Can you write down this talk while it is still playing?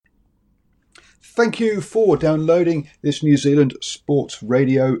Thank you for downloading this New Zealand Sports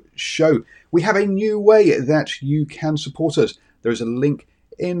Radio show. We have a new way that you can support us. There is a link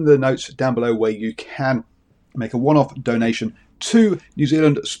in the notes down below where you can make a one-off donation to New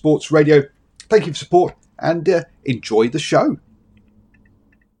Zealand Sports Radio. Thank you for support and enjoy the show.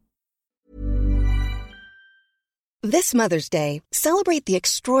 This Mother's Day, celebrate the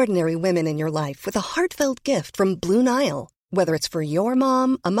extraordinary women in your life with a heartfelt gift from Blue Nile. Whether it's for your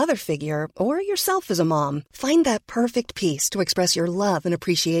mom, a mother figure, or yourself as a mom, find that perfect piece to express your love and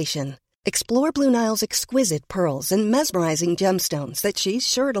appreciation. Explore Blue Nile's exquisite pearls and mesmerizing gemstones that she's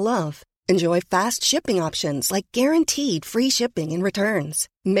sure to love. Enjoy fast shipping options like guaranteed free shipping and returns.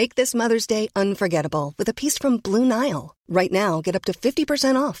 Make this Mother's Day unforgettable with a piece from Blue Nile. Right now, get up to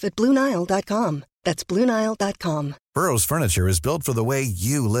 50% off at BlueNile.com. That's BlueNile.com. Burrow's furniture is built for the way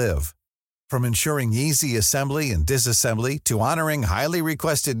you live. From ensuring easy assembly and disassembly to honoring highly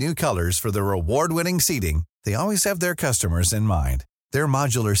requested new colors for their award-winning seating, they always have their customers in mind. Their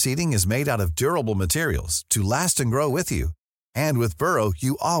modular seating is made out of durable materials to last and grow with you. And with Burrow,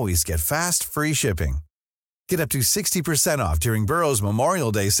 you always get fast, free shipping. Get up to 60% off during Burrow's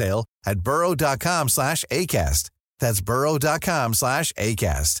Memorial Day sale at burrow.com/ACAST. That's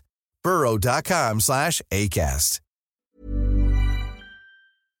burrow.com/ACAST. burrow.com/ACAST.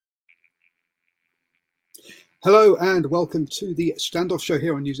 Hello and welcome to the Standoff Show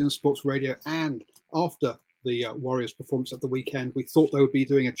here on New Zealand Sports Radio. And after the Warriors' performance at the weekend, we thought they would be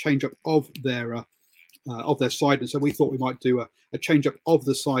doing a change-up of their side, and so we thought we might do a change-up of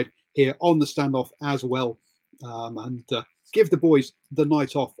the side here on the Standoff as well, and give the boys the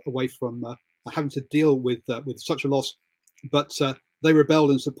night off away from having to deal with such a loss. But they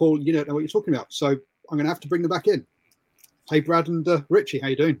rebelled, and so Paul, you don't know what you're talking about, so I'm going to have to bring them back in. Hey, Brad and Richie, how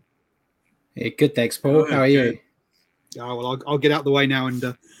you doing? Yeah, good, thanks, Paul. How are you? Oh, well, I'll get out of the way now and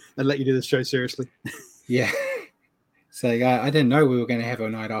let you do this show seriously. Yeah. So I didn't know we were going to have a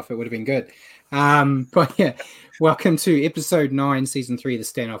night off. It would have been good. But yeah, welcome to episode 9, season 3 of the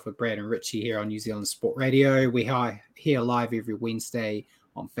Standoff with Brad and Richie here on New Zealand Sport Radio. We are here live every Wednesday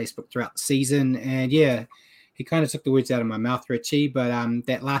on Facebook throughout the season. And yeah, he kind of took the words out of my mouth, Richie, but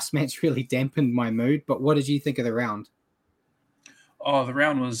that last match really dampened my mood. But what did you think of the round? Oh, the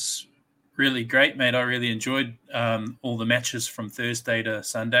round was really great, mate. I really enjoyed all the matches from Thursday to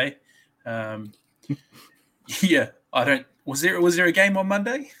Sunday. Yeah, was there a game on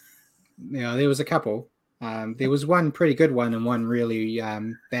Monday? Yeah, there was a couple. There was one pretty good one and one really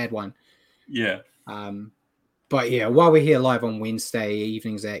bad one. Yeah. But yeah, while we're here live on Wednesday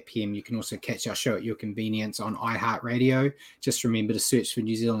evenings at 8 p.m, you can also catch our show at your convenience on iHeartRadio. Just remember to search for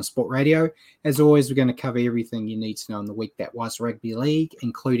New Zealand Sport Radio. As always, we're going to cover everything you need to know in the week that was rugby league,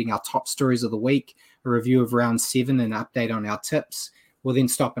 including our top stories of the week, a review of round 7, and an update on our tips. We'll then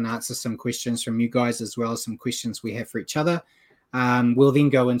stop and answer some questions from you guys, as well as some questions we have for each other. We'll then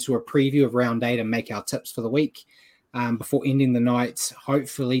go into a preview of round 8 and make our tips for the week before ending the night,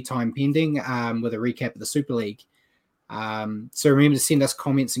 hopefully time pending, with a recap of the Super League. So remember to send us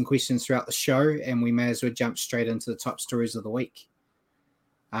comments and questions throughout the show, and we may as well jump straight into the top stories of the week.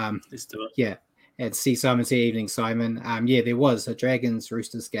 Let's do it. Yeah. And see Simon's here. Evening, Simon. Yeah, there was a Dragons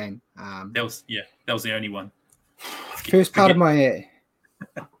Roosters game. That was the only one. First part of my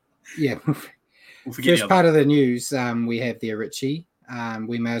yeah. First part of the news, we have there, Richie.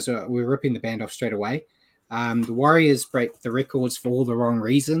 We're ripping the band off straight away. The Warriors break the records for all the wrong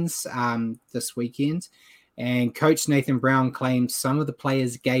reasons this weekend, and Coach Nathan Brown claims some of the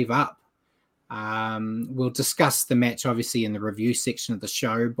players gave up. We'll discuss the match, obviously, in the review section of the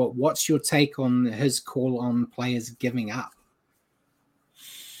show, but what's your take on his call on players giving up?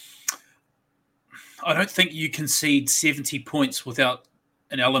 I don't think you concede 70 points without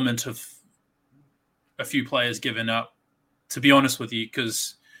an element of a few players giving up, to be honest with you,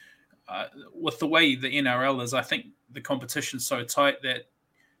 because with the way the NRL is, I think the competition's so tight that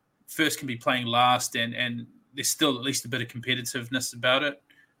first can be playing last, and there's still at least a bit of competitiveness about it.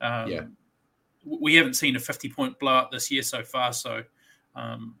 We haven't seen a 50-point blowout this year so far, so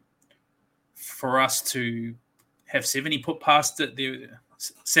for us to have 70 put past it,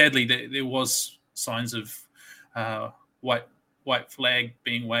 sadly there was signs of white flag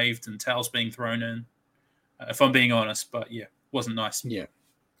being waved and towels being thrown in, if I'm being honest. But yeah, wasn't nice.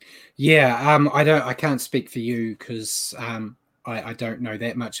 I can't speak for you because I don't know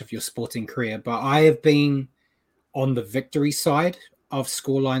that much of your sporting career, but I have been on the victory side of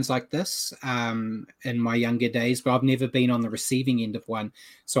scorelines like this in my younger days, but I've never been on the receiving end of one.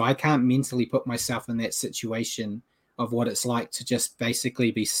 So I can't mentally put myself in that situation of what it's like to just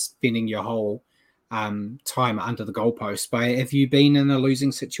basically be spending your whole time under the goalpost. But have you been in a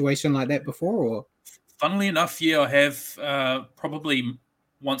losing situation like that before? Or funnily enough, yeah, I have probably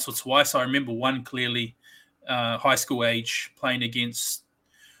once or twice. I remember one clearly, high school age, playing against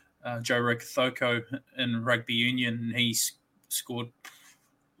Joe Rokithoko in rugby union, and he scored at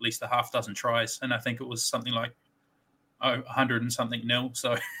least a half dozen tries, and I think it was something like 100 and something nil.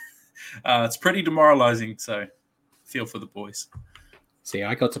 So it's pretty demoralizing. So feel for the boys. See,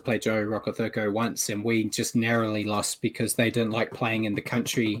 I got to play Joe Rokithoko once, and we just narrowly lost because they didn't like playing in the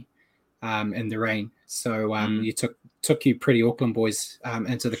country in the rain. So you took you pretty Auckland boys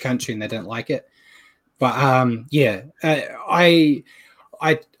into the country, and they didn't like it. But I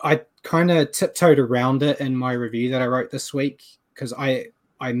kind of tiptoed around it in my review that I wrote this week because I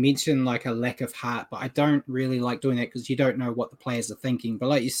mentioned like a lack of heart, but I don't really like doing that because you don't know what the players are thinking. But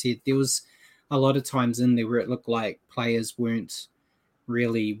like you said, there was a lot of times in there where it looked like players weren't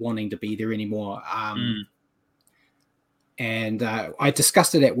really wanting to be there anymore. And I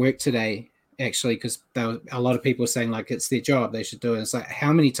discussed it at work today, actually, because a lot of people were saying like it's their job, they should do it. It's like,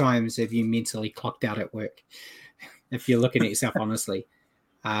 how many times have you mentally clocked out at work? If you're looking at yourself honestly.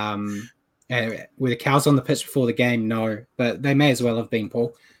 Were the cows on the pitch before the game? No, but they may as well have been,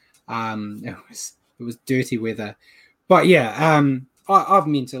 Paul. It was dirty weather. But yeah, I've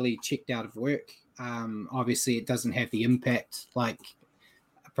mentally checked out of work. Obviously, it doesn't have the impact like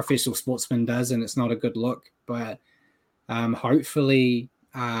a professional sportsman does, and it's not a good look. But hopefully,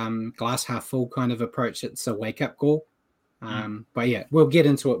 glass half full kind of approach. It's a wake-up call. But yeah, we'll get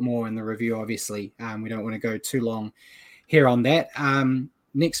into it more in the review, obviously. We don't want to go too long here on that.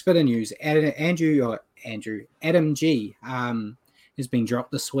 Next bit of news, Adam G has been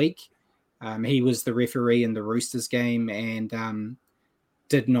dropped this week. He was the referee in the Roosters game and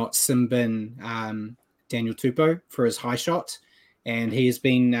did not sin bin Daniel Tupou for his high shot, and he has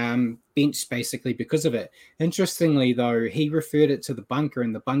been benched basically because of it. Interestingly, though, he referred it to the bunker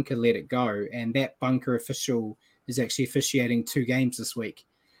and the bunker let it go, and that bunker official is actually officiating 2 games this week.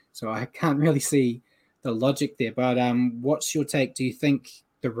 So I can't really see the logic there. But what's your take? Do you think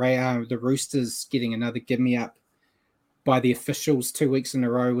the Roosters getting another give-me-up by the officials 2 weeks in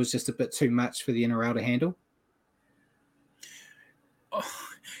a row was just a bit too much for the NRL to handle? Oh,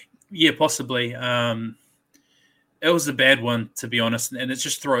 yeah, possibly. It was a bad one, to be honest, and it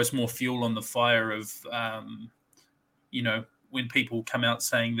just throws more fuel on the fire of, when people come out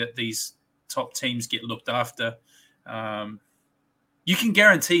saying that these top teams get looked after. You can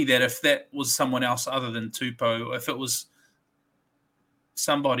guarantee that if that was someone else other than Tupou, if it was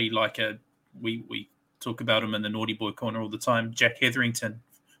somebody like we talk about him in the naughty boy corner all the time, Jack Hetherington,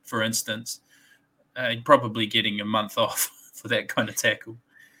 for instance, probably getting a month off for that kind of tackle.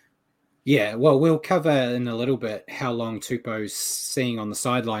 Yeah, well, we'll cover in a little bit how long Tupou's seeing on the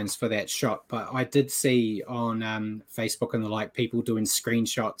sidelines for that shot, but I did see on Facebook and the like people doing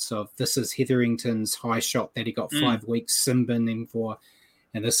screenshots of this is Hetherington's high shot that he got 5 weeks sin binning for,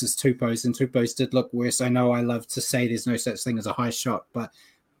 and this is Tupou's, and Tupou's did look worse. I know I love to say there's no such thing as a high shot, but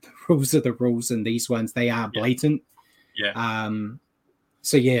the rules are the rules, and these ones, they are blatant. Yeah.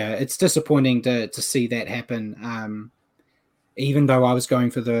 So, yeah, it's disappointing to see that happen. Even though I was going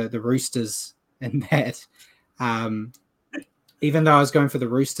for the Roosters in that,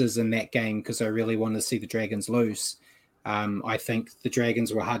 game because I really wanted to see the Dragons lose, I think the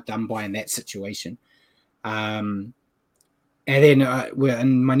Dragons were hard done by in that situation. And then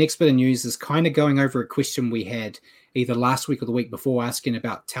and my next bit of news is kind of going over a question we had either last week or the week before asking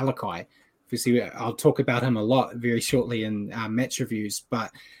about Talakai. Obviously, I'll talk about him a lot very shortly in match reviews,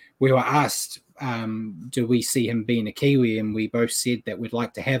 but we were asked, do we see him being a Kiwi? And we both said that we'd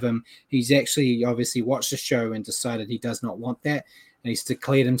like to have him. He's actually obviously watched the show and decided he does not want that. And he's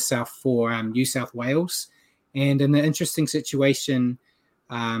declared himself for New South Wales. And in an interesting situation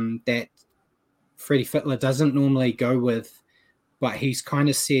that Freddie Fittler doesn't normally go with, but he's kind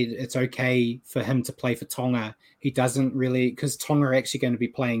of said it's okay for him to play for Tonga. He doesn't really, because Tonga are actually going to be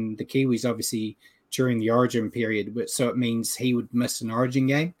playing the Kiwis, obviously, during the Origin period. So it means he would miss an Origin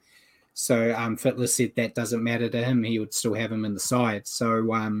game. So Fittler said that doesn't matter to him. He would still have him in the side. So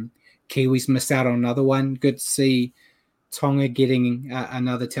Kiwis missed out on another one. Good to see Tonga getting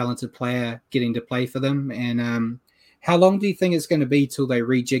another talented player getting to play for them. And how long do you think it's going to be till they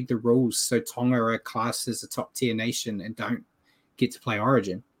rejig the rules so Tonga are classed as a top-tier nation and don't get to play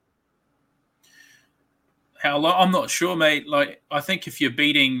Origin? How long? I'm not sure, mate. Like, I think if you're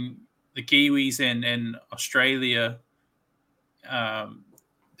beating the Kiwis and Australia,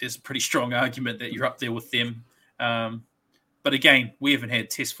 there's a pretty strong argument that you're up there with them. But again, we haven't had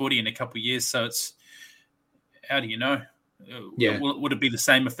Test footy in a couple of years, so it's, how do you know? Would it be the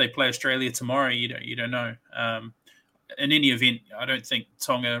same if they play Australia tomorrow? You don't know. In any event, I don't think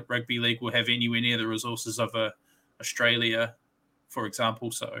Tonga Rugby League will have anywhere near the resources of Australia, for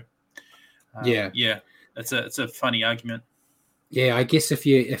example. So, it's a funny argument. Yeah, I guess if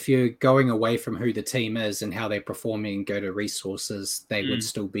you're going away from who the team is and how they're performing and go to resources, they would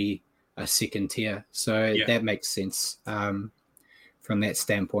still be a second tier. So that makes sense from that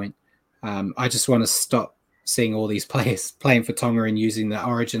standpoint. I just want to stop seeing all these players playing for Tonga and using the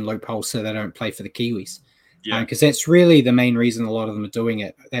origin loophole so they don't play for the Kiwis. Because that's really the main reason a lot of them are doing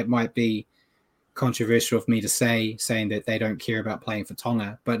it. That might be controversial of me to say, saying that they don't care about playing for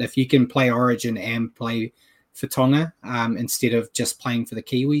Tonga. But if you can play origin and play for Tonga instead of just playing for the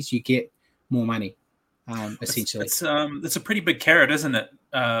Kiwis, you get more money, essentially. It's a pretty big carrot, isn't it,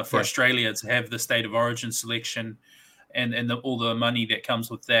 for Australia to have the state of origin selection and all the money that comes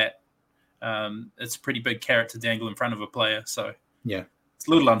with that. It's a pretty big carrot to dangle in front of a player. So it's a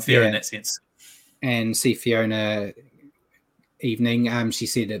little unfair in that sense. And see Fiona Evening, she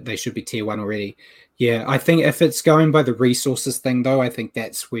said that they should be tier 1 already. Yeah, I think if it's going by the resources thing, though, I think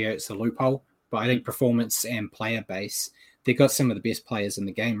that's where it's a loophole. But I think performance and player base, they've got some of the best players in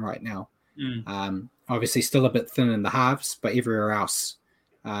the game right now. Obviously still a bit thin in the halves, but everywhere else,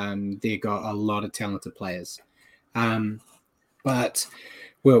 they've got a lot of talented players. But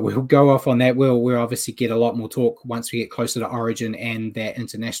we'll go off on that. We'll obviously get a lot more talk once we get closer to Origin and that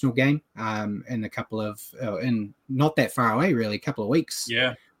international game in a couple of, in not that far away, really, a couple of weeks.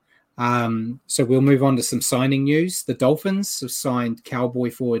 Yeah. So we'll move on to some signing news. The Dolphins have signed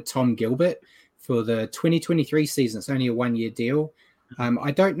Cowboy forward Tom Gilbert for the 2023 season. It's only a 1-year deal.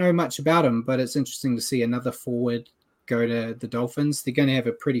 I don't know much about him, but it's interesting to see another forward go to the Dolphins. They're going to have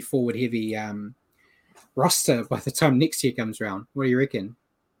a pretty forward-heavy roster by the time next year comes around. What do you reckon?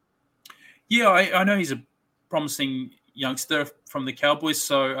 Yeah, I know he's a promising youngster from the Cowboys,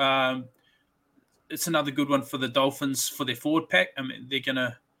 so it's another good one for the Dolphins for their forward pack. I mean, they're going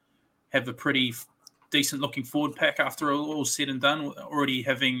to have a pretty decent-looking forward pack after all said and done, already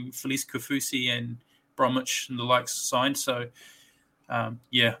having Felice Kaufusi and Bromwich and the likes signed. So,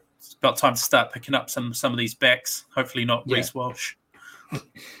 it's about time to start picking up some of these backs, hopefully not Reece Walsh.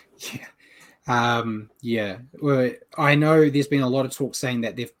 Well, I know there's been a lot of talk saying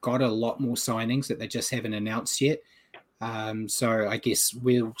that they've got a lot more signings that they just haven't announced yet. So I guess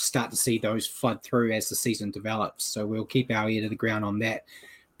we'll start to see those flood through as the season develops. So we'll keep our ear to the ground on that.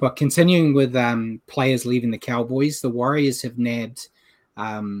 But continuing with players leaving the Cowboys, the Warriors have nabbed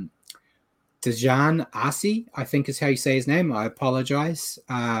Dejan Arce, I think is how you say his name. I apologize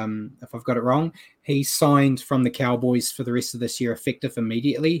if I've got it wrong. He signed from the Cowboys for the rest of this year, effective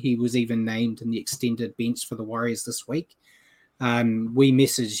immediately. He was even named in the extended bench for the Warriors this week. We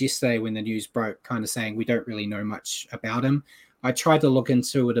messaged yesterday when the news broke, kind of saying we don't really know much about him. I tried to look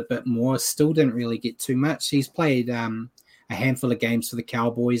into it a bit more, still didn't really get too much. He's played a handful of games for the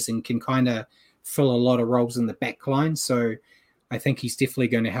Cowboys and can kind of fill a lot of roles in the back line. So I think he's definitely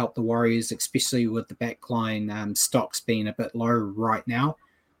going to help the Warriors, especially with the back line stocks being a bit low right now.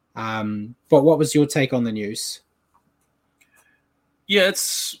 But what was your take on the news? Yeah,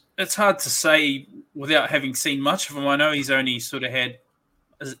 it's hard to say without having seen much of him. I know he's only sort of had,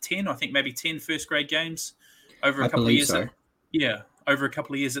 is it 10? I think maybe 10 first-grade games over a couple of years. So. Over a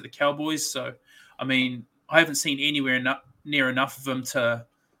couple of years at the Cowboys. So, I mean, I haven't seen anywhere near enough of him to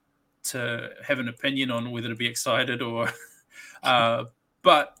have an opinion on whether to be excited or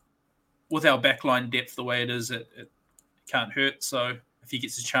but with our backline depth the way it is, it can't hurt. So if he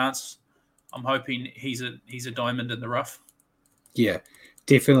gets a chance, I'm hoping he's a diamond in the rough. Yeah,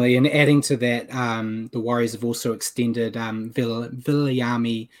 definitely. And adding to that, the Warriors have also extended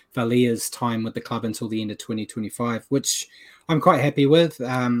Viliami Valia's time with the club until the end of 2025, which I'm quite happy with.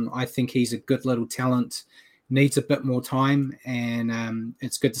 I think he's a good little talent. Needs a bit more time, and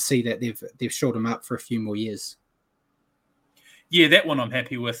it's good to see that they've shored him up for a few more years. Yeah, that one I'm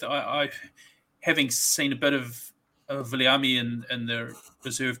happy with. I having seen a bit of Viliami in the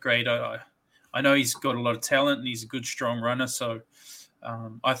reserve grade, I know he's got a lot of talent and he's a good, strong runner. So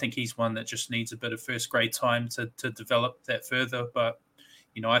I think he's one that just needs a bit of first grade time to develop that further. But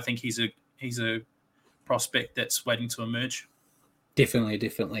I think he's a prospect that's waiting to emerge.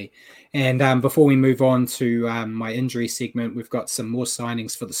 Definitely. And before we move on to my injury segment, we've got some more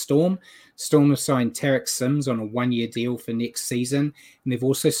signings for the Storm. Storm have signed Tarek Sims on a 1-year deal for next season. And they've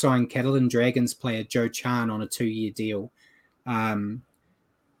also signed Catalan Dragons player Joe Chan on a 2-year deal. I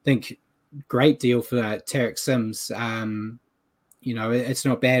think great deal for Tarek Sims. It's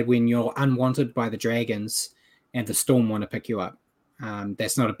not bad when you're unwanted by the Dragons and the Storm want to pick you up.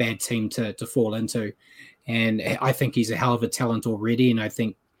 That's not a bad team to fall into. And I think he's a hell of a talent already, and I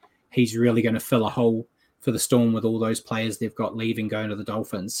think he's really going to fill a hole for the Storm with all those players they've got leaving, going to the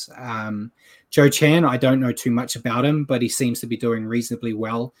Dolphins. Joe Chan, I don't know too much about him, but he seems to be doing reasonably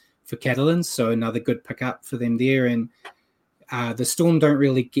well for Catalans, so another good pickup for them there. And the Storm don't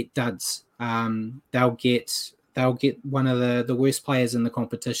really get duds. They'll get one of the worst players in the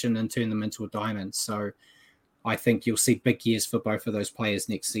competition and turn them into a diamond. So I think you'll see big years for both of those players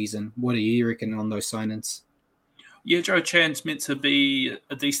next season. What do you reckon on those signings? Yeah, Joe Chan's meant to be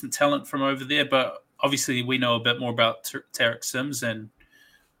a decent talent from over there, but obviously we know a bit more about Tarek Sims, and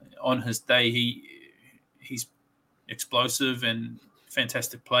on his day he's explosive and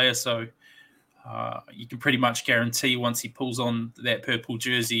fantastic player. So you can pretty much guarantee once he pulls on that purple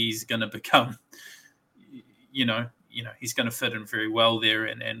jersey, he's going to become, he's going to fit in very well there,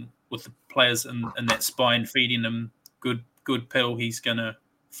 and with the players in that spine feeding him good pill, he's going to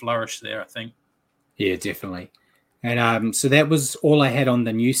flourish there, I think. Yeah, definitely. And so that was all I had on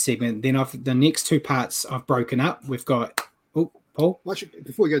the news segment. Then the next two parts I've broken up. We've got Paul. Actually,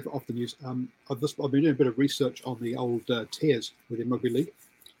 before we go off the news, I've been doing a bit of research on the old tiers within rugby league,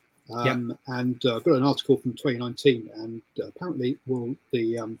 and I've got an article from 2019, and apparently,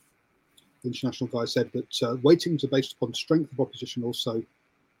 the international guy said that weightings are based upon strength of opposition also.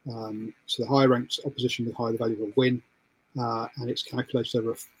 So the higher ranked opposition, the higher the value of a win, and it's calculated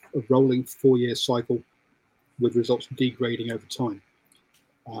over a rolling 4-year cycle with results degrading over time.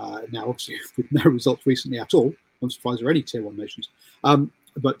 Now, obviously, with no results recently at all, I'm surprised there are any Tier 1 nations.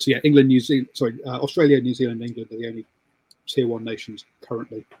 But yeah, Australia, New Zealand, England are the only Tier 1 nations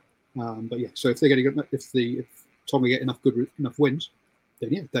currently. But yeah, so if Tonga get enough wins,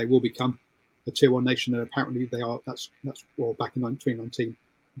 then yeah, they will become a Tier 1 nation. And apparently they are. That's back in 2019,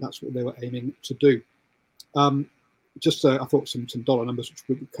 that's what they were aiming to do. I thought some dollar numbers which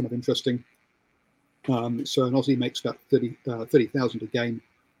were kind of interesting. So an Aussie makes about 30,000 a game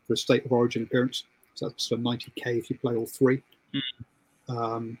for a state of origin appearance. So that's sort of 90k if you play all three.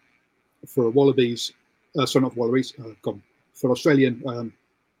 For a Wallabies, not Wallabies, for an Australian,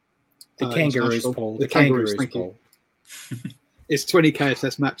 the Kangaroos, Paul. The Kangaroos, thank you. It's 20k a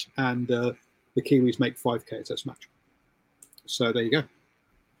test match, and the Kiwis make 5k a test match. So there you go.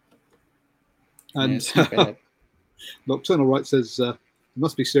 And Nocturnal Right says, it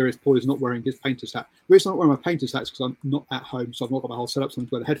must be serious. Paul is not wearing his painter's hat. The reason I'm not wearing my painter's hat is because I'm not at home, so I've not got my whole setup. So I'm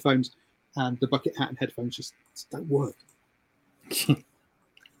wearing the headphones, and the bucket hat and headphones just don't work.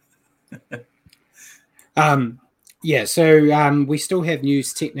 So we still have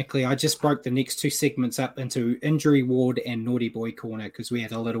news technically. I just broke the next two segments up into Injury Ward and Naughty Boy Corner because we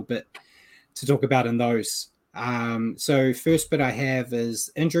had a little bit to talk about in those. So first bit I have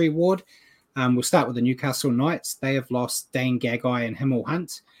is Injury Ward. We'll start with the Newcastle Knights. They have lost Dane Gagai and Himel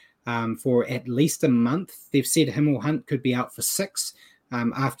Hunt for at least a month. They've said Himel Hunt could be out for 6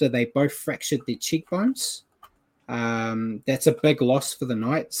 after they both fractured their cheekbones. That's a big loss for the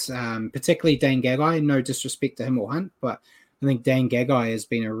Knights, particularly Dane Gagai. No disrespect to Himel Hunt, but I think Dane Gagai has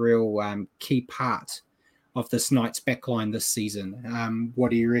been a real key part of this Knights backline this season.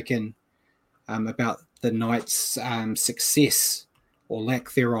 What do you reckon about the Knights' success or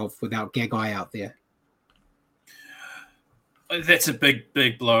lack thereof without Gagai out there? That's a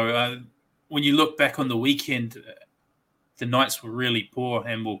big blow. When you look back on the weekend, the Knights were really poor,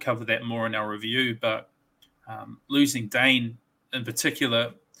 and we'll cover that more in our review. But losing Dane in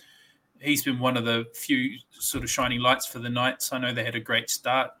particular, he's been one of the few sort of shining lights for the Knights. I know they had a great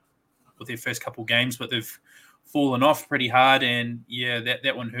start with their first couple games, but they've fallen off pretty hard. And yeah,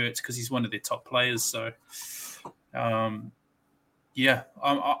 that one hurts because he's one of their top players. So, you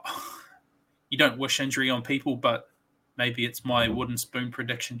don't wish injury on people, but maybe it's my wooden spoon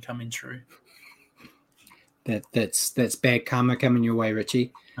prediction coming true. That's bad karma coming your way,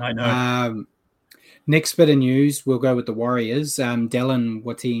 Richie. I know. Next bit of news, we'll go with the Warriors. Dallin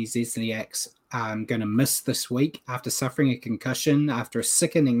Watene-Zelniak's going to miss this week after suffering a concussion after a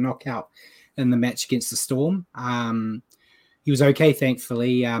sickening knockout in the match against the Storm. He was okay,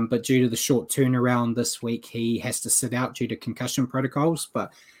 thankfully, but due to the short turnaround this week, he has to sit out due to concussion protocols.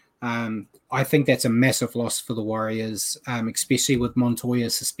 But I think that's a massive loss for the Warriors, especially with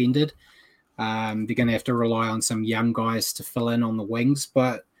Montoya suspended. They're going to have to rely on some young guys to fill in on the wings,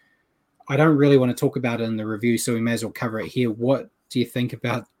 but I don't really want to talk about it in the review, so we may as well cover it here. What do you think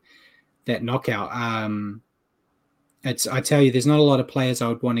about that knockout? I tell you, there's not a lot of players I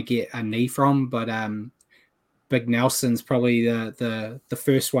would want to get a knee from, but Big Nelson's probably the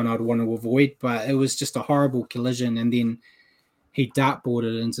first one I'd want to avoid. But it was just a horrible collision, and then he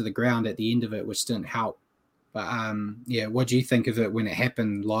dartboarded into the ground at the end of it, which didn't help. But what do you think of it when it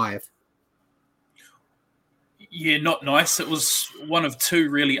happened live? Yeah, not nice. It was one of two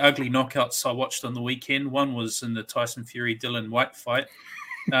really ugly knockouts I watched on the weekend. One was in the Tyson Fury Dylan White fight.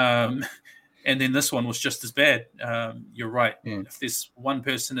 And then this one was just as bad. You're right. Yeah. If there's one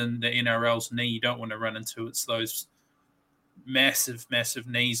person in the NRL's knee you don't want to run into, it's those massive, massive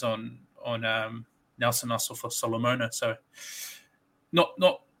knees on Nelson Asofa-Solomona. So not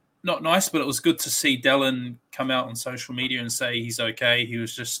nice, but it was good to see Dylan come out on social media and say he's okay. He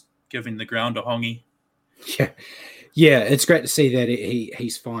was just giving the ground a hongy. Yeah, it's great to see that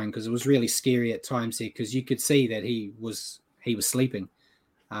he's fine, because it was really scary at times here, because you could see that he was sleeping.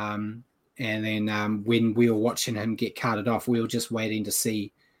 And then when we were watching him get carted off, we were just waiting to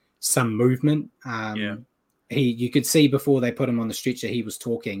see some movement. You could see before they put him on the stretcher, he was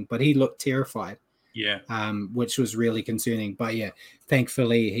talking, but he looked terrified. Yeah. Which was really concerning. But yeah,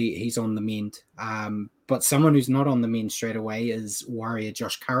 thankfully he's on the mend. But someone who's not on the mend straight away is Warrior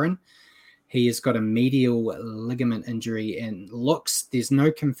Josh Curran. He has got a medial ligament injury, and there's no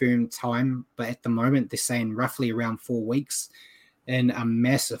confirmed time, but at the moment they're saying roughly around 4 weeks, and a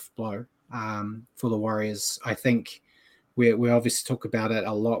massive blow for the Warriors. I think we obviously talk about it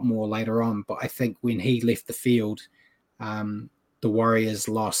a lot more later on, but I think when he left the field, the Warriors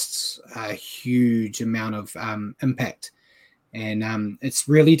lost a huge amount of impact. And it's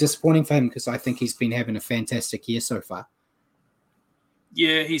really disappointing for him, because I think he's been having a fantastic year so far.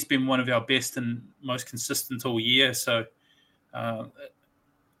 Yeah, he's been one of our best and most consistent all year. So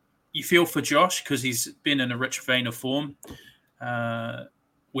you feel for Josh, because he's been in a rich vein of form,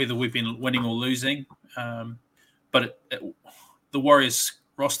 whether we've been winning or losing. But the Warriors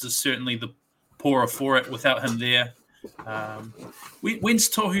roster is certainly the poorer for it without him there. When's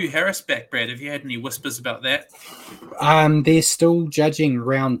Tohu Harris back, Brad? Have you had any whispers about that? They're still judging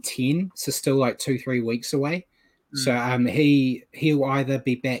round 10, so still like 2-3 weeks away. So he'll either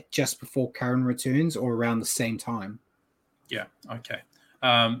be back just before Curran returns or around the same time. Yeah. Okay.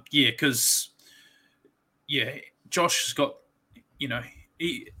 Because Josh has got, you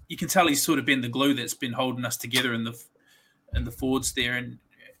can tell he's sort of been the glue that's been holding us together in the forwards there. And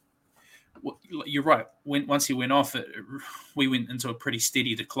you're right. Once he went off, we went into a pretty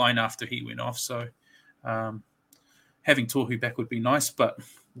steady decline after he went off. So having Tohu back would be nice, but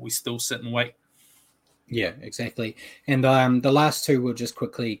we still sit and wait. Yeah, exactly. And the last two we'll just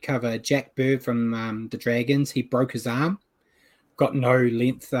quickly cover. Jack Bird from the Dragons, he broke his arm. Got no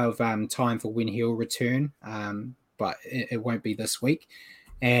length of time for when he'll return, but it won't be this week.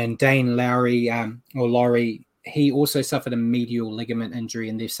 And Dane Lowry, he also suffered a medial ligament injury,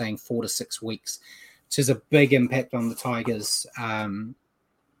 and they're saying 4 to 6 weeks, which is a big impact on the Tigers. I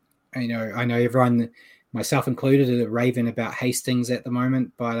know everyone, myself included, are raving about Hastings at the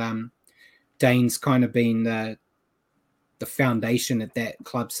moment, but Dane's kind of been the foundation at that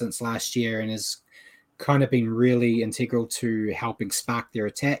club since last year, and has kind of been really integral to helping spark their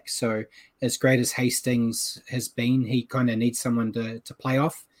attack. So as great as Hastings has been, he kind of needs someone to play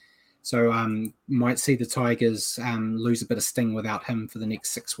off. So might see the Tigers lose a bit of sting without him for the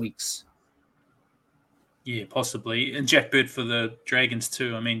next 6 weeks. Yeah, possibly. And Jack Bird for the Dragons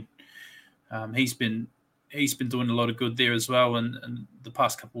too. I mean, he's been doing a lot of good there as well in the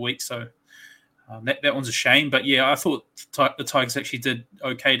past couple of weeks. So that one's a shame. But yeah, I thought the Tigers actually did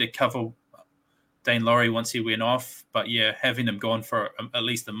okay to cover Dane Laurie once he went off. But yeah, having him gone for at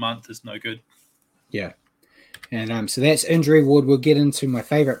least a month is no good. Yeah. And so that's injury ward. We'll get into my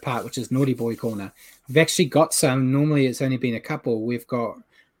favorite part, which is Naughty Boy Corner. We've actually got some. Normally it's only been a couple. We've got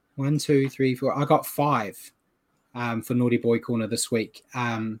 1, 2, 3, 4. I got 5 for Naughty Boy Corner this week.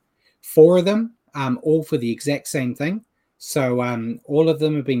 4 of them, all for the exact same thing. So all of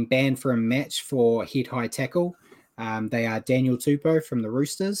them have been banned for a match for head-high tackle. They are Daniel Tupou from the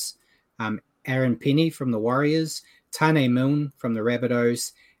Roosters, Aaron Penny from the Warriors, Tane Milne from the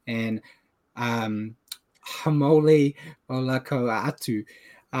Rabbitohs, and Hamole Olako'atu.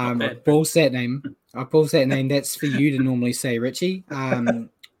 I balls that name. That's for you to normally say, Richie, from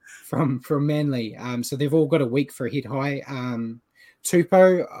Manly. So they've all got a week for head high.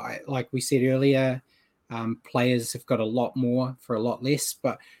 Tupou, like we said earlier, players have got a lot more for a lot less,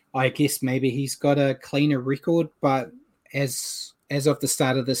 but I guess maybe he's got a cleaner record. But as of the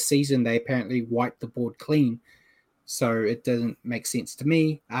start of this season, they apparently wiped the board clean. So it doesn't make sense to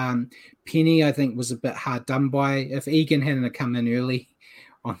me. Penny, I think, was a bit hard done by. If Egan hadn't come in early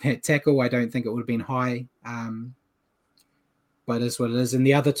on that tackle, I don't think it would have been high. But it's what it is. And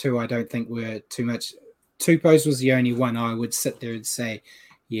the other two, I don't think were too much. Tupou's was the only one I would sit there and say,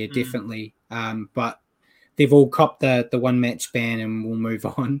 yeah, definitely. But they've all copped the one match ban, and we'll move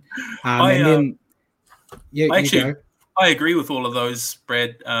on. Yeah, I agree with all of those,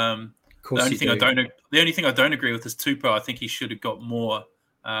 Brad. The only thing I don't agree with is Tupou. I think he should have got more.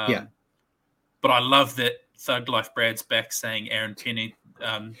 But I love that Thug Life Brad's back saying Aaron Penny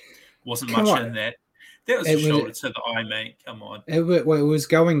wasn't much in that. That was a shoulder to the eye, mate. Come on. It was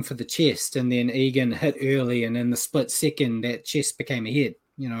going for the chest, and then Egan hit early, and in the split second, that chest became a head.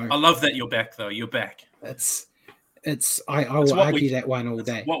 I love that you're back, though. You're back. I will argue that one all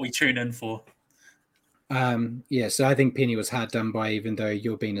day. What we tune in for. So I think Penny was hard done by, even though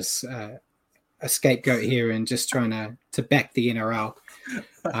you're being a scapegoat here and just trying to back the NRL.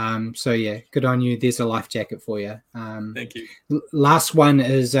 Good on you. There's a life jacket for you. Thank you. Last one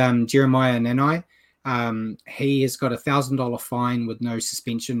is Jeremiah Nanai. He has got $1,000 fine with no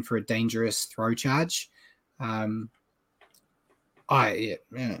suspension for a dangerous throw charge. I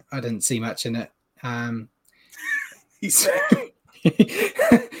didn't see much in it.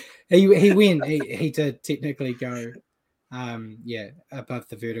 He went. He did technically go, above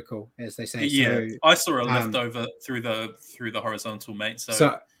the vertical, as they say. Yeah, so, I saw a leftover through the horizontal, mate.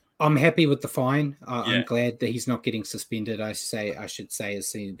 So I'm happy with the fine. I'm glad that he's not getting suspended. I should say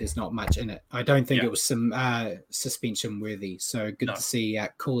there's not much in it. I don't think it was some suspension worthy. So good to see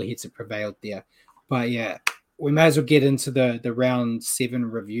cooler heads have prevailed there. But we may as well get into the round 7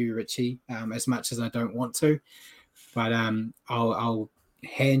 review, Richie. As much as I don't want to, but I'll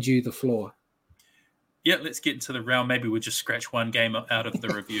hand you the floor. Yeah, let's get into the round. Maybe we'll just scratch one game out of the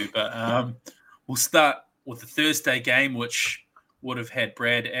review, but we'll start with the Thursday game, which would have had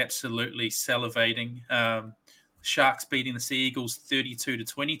Brad absolutely salivating. Sharks beating the Sea Eagles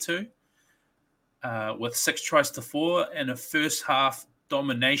 32-22 with 6 tries to 4 and a first half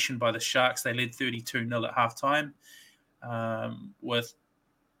domination by the Sharks. They led 32-0 at halftime with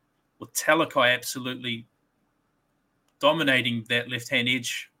Talakai absolutely dominating that left-hand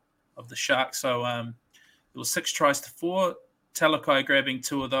edge of the Sharks. So it was 6 tries to 4, Talakai grabbing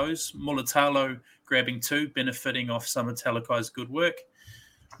 2 of those, Mulatalo grabbing 2, benefiting off some of Talakai's good work.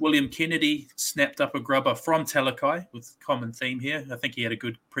 William Kennedy snapped up a grubber from Talakai with common theme here. I think he had a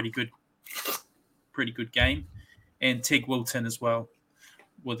pretty good game. And Tig Wilton as well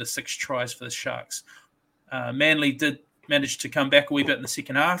with the 6 tries for the Sharks. Manly did manage to come back a wee bit in the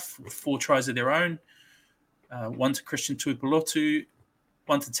second half with 4 tries of their own. 1 to Christian Tuipulotu,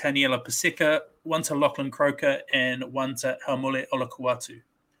 1 to Taniela Paseka, 1 to Lachlan Croker, and 1 to Haumole Olakuatu.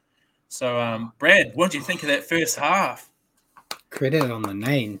 So, Brad, what did you think of that first half? Credit on the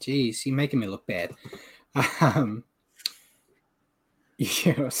name. Jeez, you're making me look bad.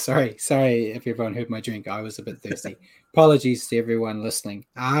 Sorry if everyone heard my drink. I was a bit thirsty. Apologies to everyone listening.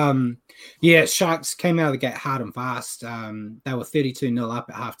 Sharks came out of the gate hard and fast. They were 32-0 up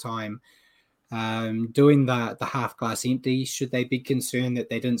at halftime. Doing the half glass empty, should they be concerned that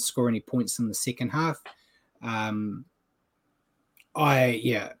they didn't score any points in the second half?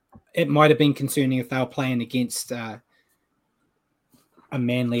 It might have been concerning if they were playing against a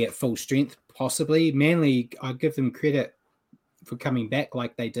Manly at full strength, possibly. Manly, I give them credit for coming back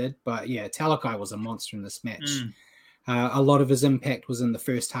like they did, but Talakai was a monster in this match. A lot of his impact was in the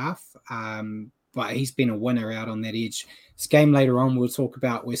first half, but he's been a winner out on that edge. This game later on, we'll talk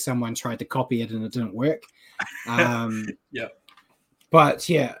about where someone tried to copy it and it didn't work. But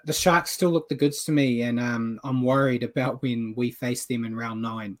the Sharks still look the goods to me, and I'm worried about when we face them in round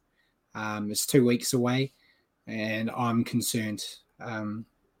 9. It's 2 weeks away, and I'm concerned. I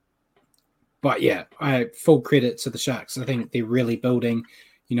full credit to the Sharks. I think they're really building.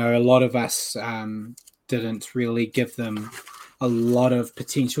 A lot of us didn't really give them a lot of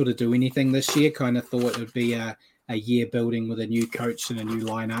potential to do anything this year. Kind of thought it would be a year building with a new coach and a new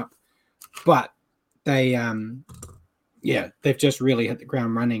lineup, but they've just really hit the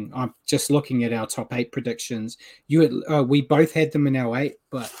ground running. I'm just looking at our top 8 predictions. We both had them in our 8,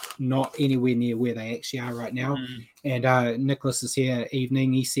 but not anywhere near where they actually are right now. And Nicholas is here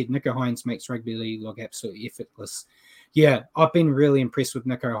evening. He said Nicho Hynes makes rugby league look absolutely effortless. Yeah, I've been really impressed with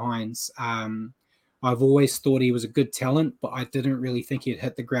Nicho Hynes. I've always thought he was a good talent, but I didn't really think he'd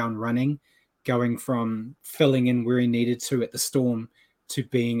hit the ground running, going from filling in where he needed to at the Storm to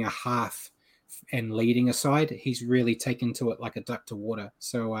being a half and leading a side. He's really taken to it like a duck to water.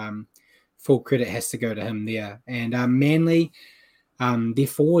 So full credit has to go to him there. And Manly, their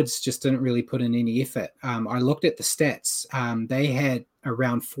forwards just didn't really put in any effort. I looked at the stats. They had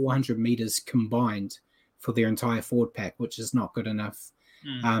around 400 meters combined for their entire forward pack, which is not good enough.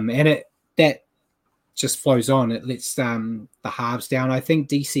 And that just flows on. It lets the halves down. I think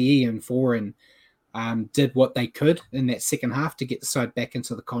DCE and Foran did what they could in that second half to get the side back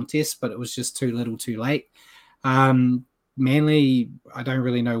into the contest, but it was just too little too late. Manly, I don't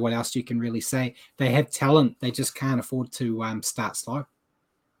really know what else you can really say. They have talent. They just can't afford to start slow.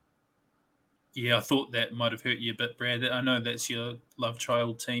 Yeah, I thought that might have hurt you a bit, Brad. I know that's your love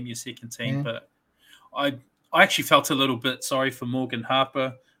child team, your second team, but I actually felt a little bit sorry for Morgan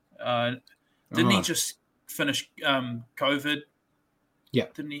Harper. Didn't he just finish COVID? Yeah.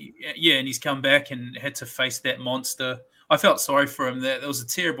 Didn't he? Yeah, and he's come back and had to face that monster. I felt sorry for him. That was a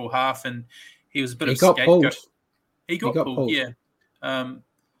terrible half, and he was a bit of a scapegoat. He got pulled. Yeah.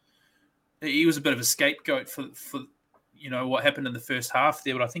 He was a bit of a scapegoat for what happened in the first half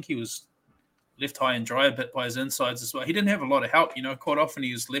there, but I think he was left high and dry a bit by his insides as well. He didn't have a lot of help, quite often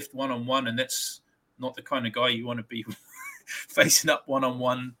he was left one-on-one, and that's not the kind of guy you want to be facing up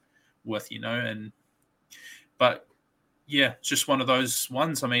one-on-one with, but yeah, it's just one of those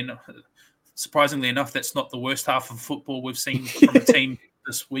ones. I mean, surprisingly enough, that's not the worst half of football we've seen from the team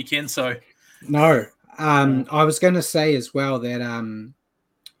this weekend. So no, I was going to say as well that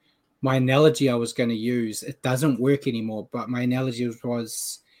my analogy I was going to use, it doesn't work anymore, but my analogy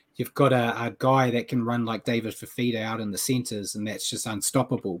was you've got a guy that can run like David Fafita out in the centres, and that's just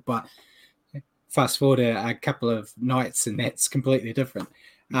unstoppable. But fast forward a couple of nights, and that's completely different.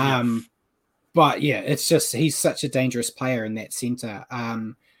 Yeah. But yeah, it's just he's such a dangerous player in that centre.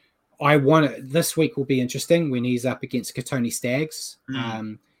 This week will be interesting when he's up against Katoni Staggs.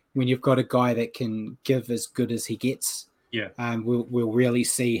 When you've got a guy that can give as good as he gets. Yeah. We'll really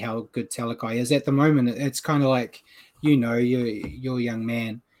see how good Talakai is. At the moment, it's kind of like, your young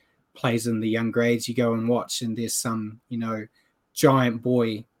man plays in the young grades, you go and watch, and there's some, giant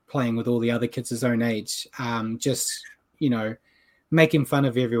boy playing with all the other kids his own age, making fun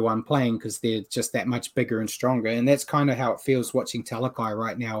of everyone playing because they're just that much bigger and stronger. And that's kind of how it feels watching Talakai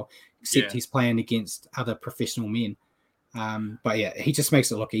right now, except he's playing against other professional men. But yeah, he just makes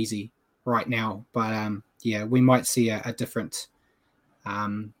it look easy right now. But we might see a different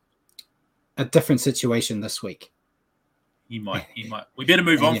situation this week. He might. We better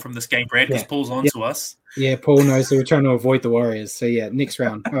move on from this game, Brad, because Paul's on to us. Yeah, Paul knows that we're trying to avoid the Warriors. So yeah, next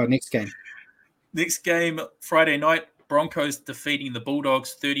game. Next game, Friday night, Broncos defeating the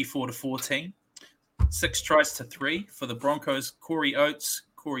Bulldogs 34-14. 6 tries to 3 for the Broncos. Corey Oates,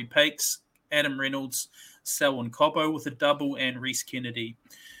 Corey Pakes, Adam Reynolds, Selwyn Cobbo with a double, and Reese Kennedy.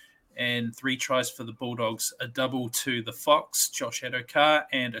 And 3 tries for the Bulldogs, a double to the Fox, Josh Adokar,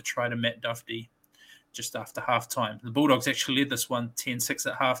 and a try to Matt Duffy just after halftime. The Bulldogs actually led this one 10-6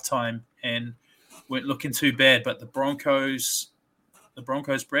 at halftime and weren't looking too bad, but the Broncos,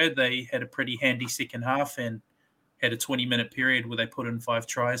 Brad, they had a pretty handy second half and had a 20-minute period where they put in 5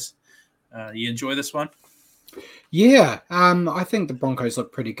 tries. You enjoy this one? Yeah, I think the Broncos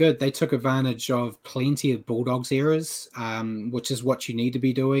look pretty good. They took advantage of plenty of Bulldogs errors, which is what you need to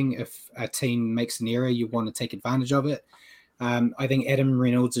be doing. If a team makes an error, you want to take advantage of it. I think Adam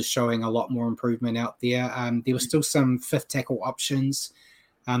Reynolds is showing a lot more improvement out there. There were still some fifth tackle options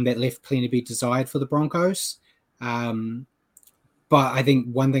that left plenty to be desired for the Broncos. But I think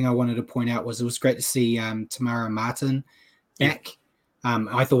one thing I wanted to point out was it was great to see Tamara Martin back.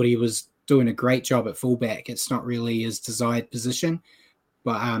 I thought he was doing a great job at fullback. It's not really his desired position,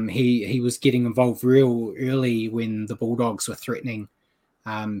 but he was getting involved real early when the Bulldogs were threatening.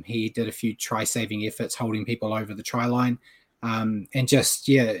 He did a few try-saving efforts, holding people over the try line. If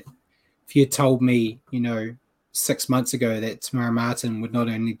you had told me, 6 months ago that Tamara Martin would not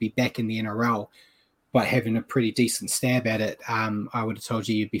only be back in the NRL, but having a pretty decent stab at it, I would have told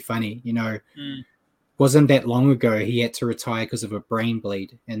you you'd be funny. Wasn't that long ago he had to retire because of a brain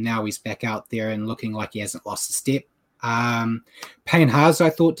bleed, and now he's back out there and looking like he hasn't lost a step. Payne Haas,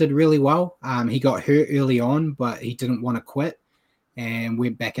 I thought, did really well. He got hurt early on, but he didn't want to quit and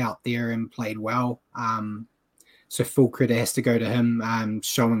went back out there and played well. So full credit has to go to him,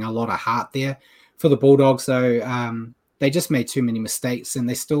 showing a lot of heart there. For the Bulldogs, though, they just made too many mistakes and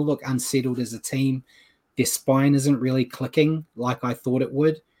they still look unsettled as a team. Their spine isn't really clicking like I thought it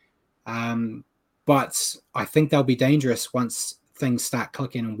would. But I think they'll be dangerous once things start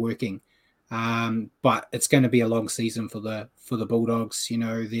clicking and working. But it's going to be a long season for the Bulldogs.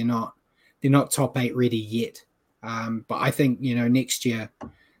 They're not top 8 ready yet. But I think next year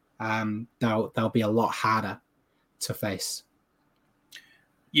they'll be a lot harder to face.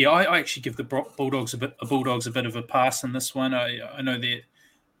 Yeah, I actually give the Bulldogs a bit of a pass in this one. I know their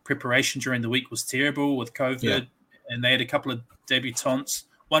preparation during the week was terrible with COVID, and they had a couple of debutants.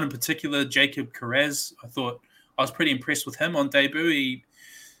 One in particular, Jacob Carraz. I was pretty impressed with him on debut. He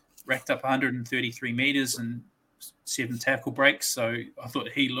racked up 133 meters and 7 tackle breaks, so I thought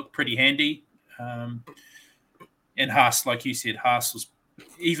he looked pretty handy. And Haas, like you said, Haas was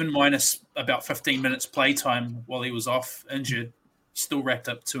even minus about 15 minutes playtime while he was off injured, still racked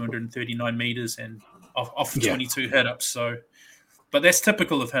up 239 meters and off 22 hit-ups. So, but that's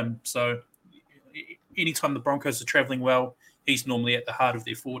typical of him. So anytime the Broncos are traveling well, he's normally at the heart of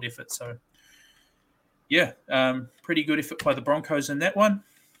their forward effort. So, yeah, pretty good effort by the Broncos in that one.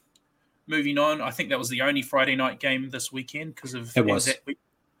 Moving on, I think that was the only Friday night game this weekend because of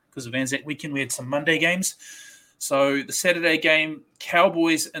Anzac weekend. We had some Monday games. So the Saturday game,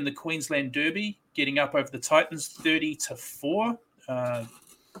 Cowboys in the Queensland Derby, getting up over the Titans 30-4.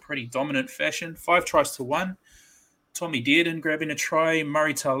 Pretty dominant fashion. 5 tries to 1. Tommy Dearden grabbing a try.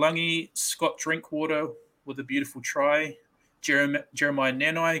 Murray Taulagi, Scott Drinkwater with a beautiful try. Jeremiah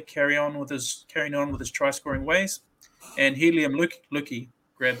Nanai carrying on with his try-scoring ways. And Helium Luki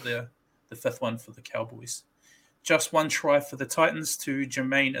grabbed the 5th one for the Cowboys. Just 1 try for the Titans to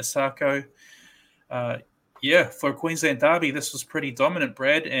Jermaine Asako. For a Queensland derby, this was pretty dominant,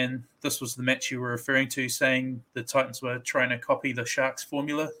 Brad, and this was the match you were referring to, saying the Titans were trying to copy the Sharks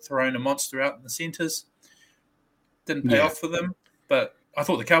formula, throwing a monster out in the centres. Didn't pay off for them, but I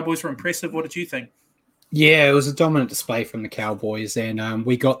thought the Cowboys were impressive. What did you think? Yeah, it was a dominant display from the Cowboys, and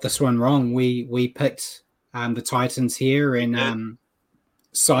we got this one wrong. We picked the Titans here, and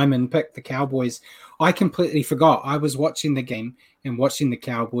Simon picked the Cowboys. I completely forgot. I was watching the game and watching the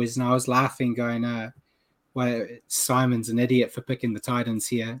Cowboys, and I was laughing, going, well, Simon's an idiot for picking the Titans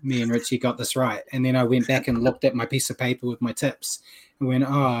here. Me and Richie got this right. And then I went back and looked at my piece of paper with my tips and went,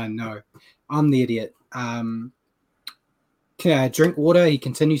 oh, no, I'm the idiot. Drinkwater, he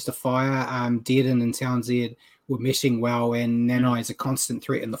continues to fire. Dearden and Townsend were meshing well, and Nanai is a constant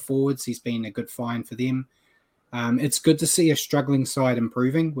threat in the forwards. He's been a good find for them. It's good to see a struggling side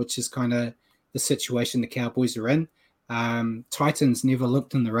improving, which is kind of the situation the Cowboys are in. Titans never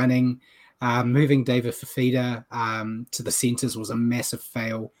looked in the running. Moving David Fifita to the centres was a massive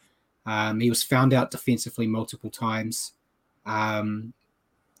fail. He was found out defensively multiple times.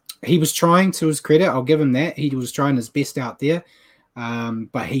 He was trying, to his credit, I'll give him that. He was trying his best out there,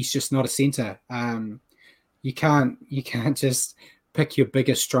 but he's just not a centre. You can't just pick your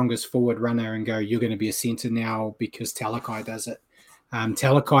biggest, strongest forward runner and go, you're going to be a centre now because Talakai does it.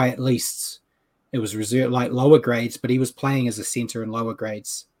 Talakai, at least, it was reserved like lower grades, but he was playing as a centre in lower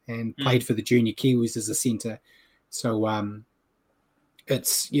grades and played for the junior Kiwis as a centre. So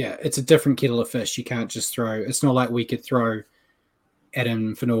it's a different kettle of fish. You can't just throw. It's not like we could throw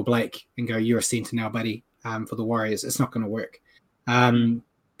Adam Fanor-Blake and go, you're a centre now, buddy, for the Warriors. It's not going to work.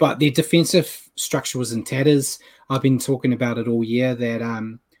 But their defensive structure was in tatters. I've been talking about it all year,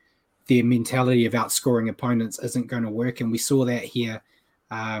 that their mentality of outscoring opponents isn't going to work. And we saw that here.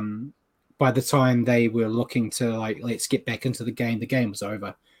 By the time they were looking to, let's get back into the game was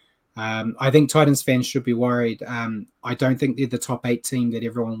over. I think Titans fans should be worried. I don't think they're the top 8 team that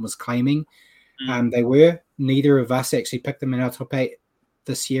everyone was claiming. They were. Neither of us actually picked them in our top 8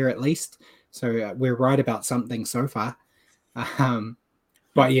 this year, at least. So we're right about something so far.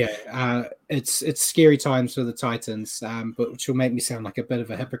 But yeah, it's scary times for the Titans, but which will make me sound like a bit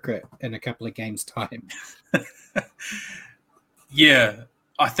of a hypocrite in a couple of games' time. Yeah,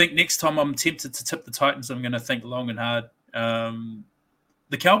 I think next time I'm tempted to tip the Titans, I'm going to think long and hard.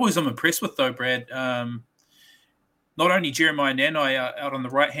 The Cowboys I'm impressed with, though, Brad. Not only Jeremiah Nanai out on the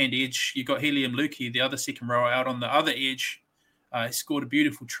right-hand edge, you got Helium Luki, the other second rower, out on the other edge. He scored a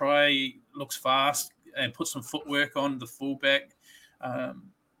beautiful try, looks fast, and put some footwork on the fullback.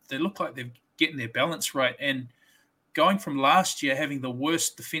 They look like they're getting their balance right. And going from last year, having the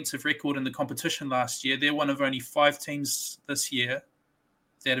worst defensive record in the competition last year, they're one of only 5 teams this year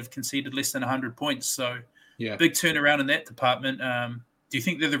that have conceded less than 100 points. So big turnaround in that department. Do you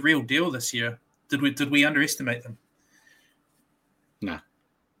think they're the real deal this year? Did we underestimate them? Nah.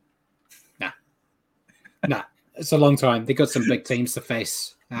 It's a long time. They've got some big teams to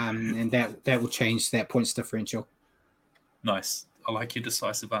face, and that will change that points differential. Nice. I like your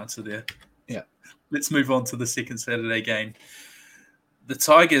decisive answer there. Yeah. Let's move on to the second Saturday game. The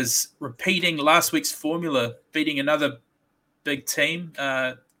Tigers repeating last week's formula, beating another big team,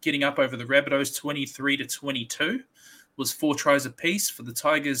 getting up over the Rabbitohs 23-22. Was 4 tries apiece. For the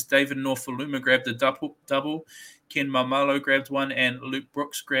Tigers, David Norfoluma grabbed a double. Ken Maumalo grabbed one, and Luke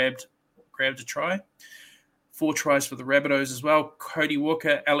Brooks grabbed a try. 4 tries for the Rabbitohs as well. Cody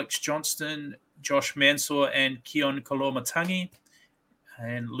Walker, Alex Johnston, Josh Mansour, and Keon Kolomatangi.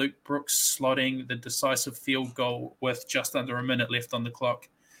 And Luke Brooks slotting the decisive field goal with just under a minute left on the clock.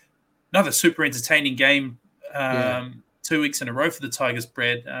 Another super entertaining game 2 weeks in a row for the Tigers,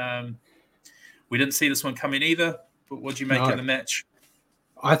 Brad. We didn't see this one coming either, but what do you make of the match?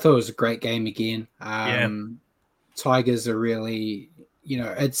 I thought it was a great game again. Tigers are really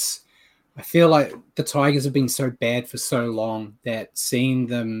I feel like the Tigers have been so bad for so long that seeing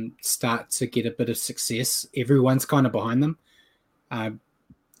them start to get a bit of success, everyone's kind of behind them.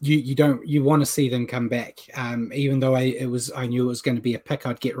 You want to see them come back. Even though I knew it was going to be a pick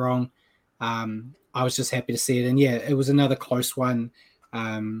I'd get wrong. I was just happy to see it. And yeah, it was another close one.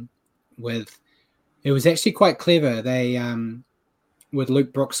 It was actually quite clever. They with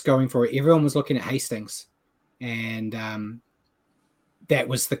Luke Brooks going for it, everyone was looking at Hastings, and that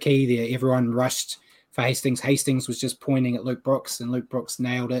was the key there. Everyone rushed for Hastings. Hastings was just pointing at Luke Brooks, and Luke Brooks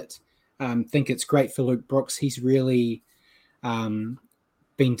nailed it. Think it's great for Luke Brooks. He's really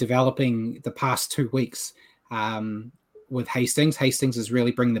been developing the past 2 weeks with Hastings. Hastings is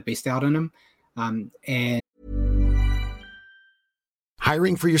really bringing the best out in him. And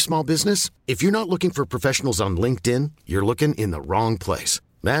hiring for your small business? If you're not looking for professionals on LinkedIn, you're looking in the wrong place.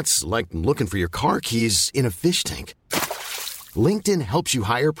 That's like looking for your car keys in a fish tank. LinkedIn helps you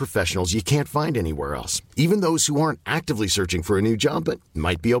hire professionals you can't find anywhere else, even those who aren't actively searching for a new job but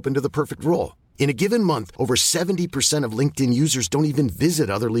might be open to the perfect role. In a given month, over 70% of LinkedIn users don't even visit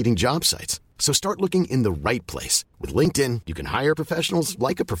other leading job sites. So start looking in the right place. With LinkedIn, you can hire professionals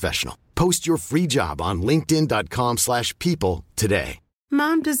like a professional. Post your free job on linkedin.com/people today.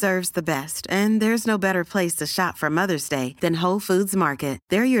 Mom deserves the best, and there's no better place to shop for Mother's Day than Whole Foods Market.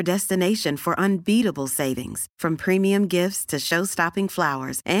 They're your destination for unbeatable savings, from premium gifts to show-stopping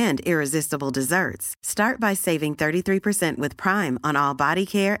flowers and irresistible desserts. Start by saving 33% with Prime on all body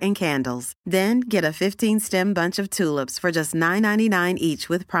care and candles. Then get a 15-stem bunch of tulips for just $9.99 each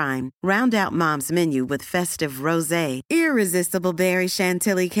with Prime. Round out Mom's menu with festive rosé, irresistible berry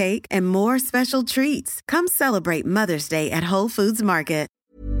chantilly cake, and more special treats. Come celebrate Mother's Day at Whole Foods Market.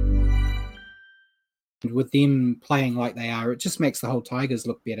 With them playing like they are, it just makes the whole Tigers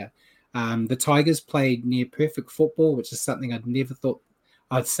look better. The Tigers played near perfect football, which is something I'd never thought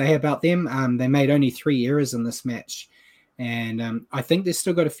I'd say about them. They made only 3 errors in this match, and I think they've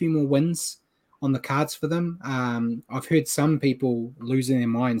still got a few more wins on the cards for them. I've heard some people losing their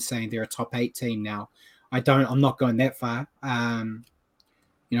minds saying they're a top 8 team now. I'm not going that far.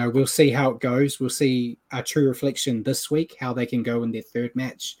 We'll see how it goes. We'll see a true reflection this week, how they can go in their third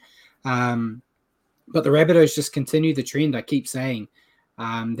match. But the Rabbitohs just continue the trend. I keep saying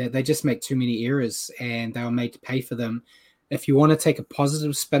that they just make too many errors, and they were made to pay for them. If you want to take a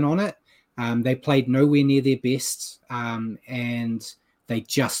positive spin on it, they played nowhere near their best, and they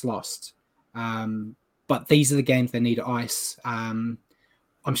just lost. But these are the games they need to ice. I'm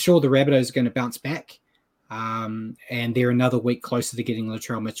sure the Rabbitohs are going to bounce back, and they're another week closer to getting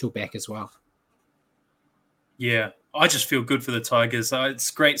Latrell Mitchell back as well. Yeah, I just feel good for the Tigers.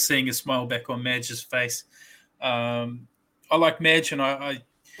 It's great seeing a smile back on Madge's face. I like Madge, and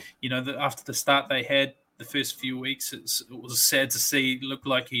after the start they had the first few weeks, it was sad to see. It looked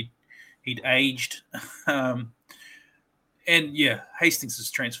like he'd aged. And yeah, Hastings has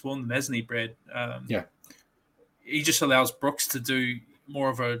transformed them, hasn't he, Brad? Yeah. He just allows Brooks to do more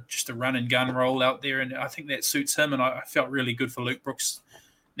of just a run and gun role out there, and I think that suits him. And I felt really good for Luke Brooks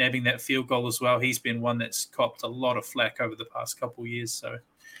nabbing that field goal as well. He's been one that's copped a lot of flack over the past couple of years. So,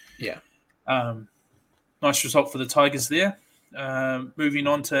 yeah, nice result for the Tigers there. Moving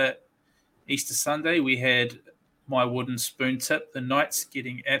on to Easter Sunday, we had my wooden spoon tip. The Knights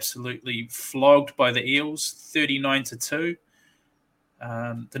getting absolutely flogged by the Eels, 39-2.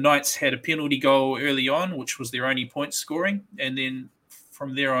 The Knights had a penalty goal early on, which was their only point scoring. And then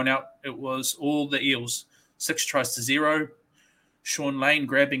from there on out, it was all the Eels, 6-0. Sean Lane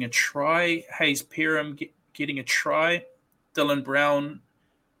grabbing a try, Hayes Perham getting a try, Dylan Brown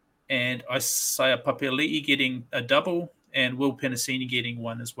and Isaiah Papali'i getting a double, and Will Penasini getting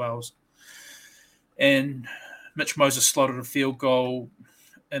one as well. And Mitch Moses slotted a field goal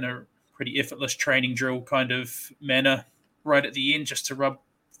in a pretty effortless training drill kind of manner right at the end, just to rub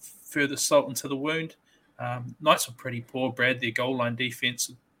further salt into the wound. Knights were pretty poor, Brad. Their goal line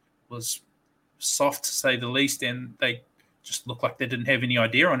defense was soft, to say the least, and they just looked like they didn't have any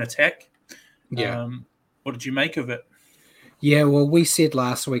idea on attack. Yeah. What did you make of it? Yeah, well, we said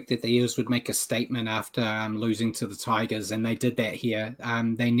last week that the Eels would make a statement after losing to the Tigers, and they did that here.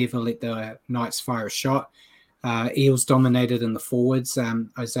 They never let the Knights fire a shot. Eels dominated in the forwards.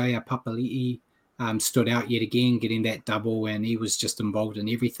 Isaiah Papali'i stood out yet again, getting that double, and he was just involved in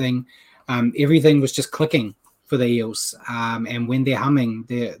everything. Everything was just clicking for the Eels, and when they're humming,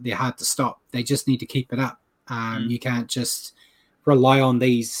 they're hard to stop. They just need to keep it up. You can't just rely on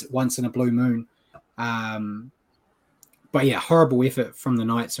these once in a blue moon. But yeah, horrible effort from the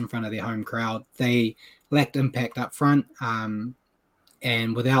Knights in front of their home crowd. They lacked impact up front. And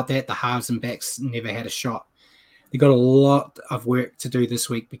without that, the halves and backs never had a shot. they got a lot of work to do this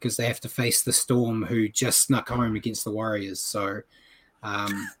week because they have to face the Storm, who just snuck home against the Warriors. So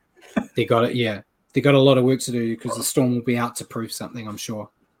they got it. Yeah, they got a lot of work to do because the Storm will be out to prove something, I'm sure.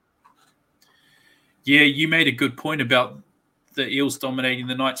 Yeah, you made a good point about the Eels dominating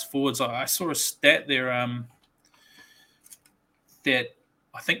the Knights forwards. I saw a stat there that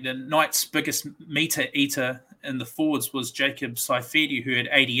I think the Knights' biggest meter eater in the forwards was Jacob Saifidi, who had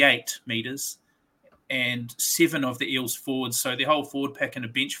 88 meters, and 7 of the Eels forwards, so the whole forward pack and a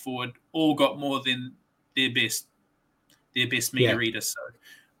bench forward, all got more than their best meter eater. So,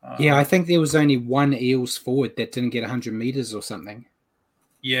 I think there was only one Eels forward that didn't get 100 meters or something.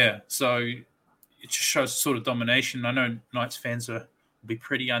 Yeah, so it just shows sort of domination. I know Knights fans will be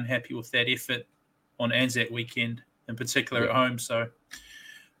pretty unhappy with that effort on Anzac weekend, in particular at home. So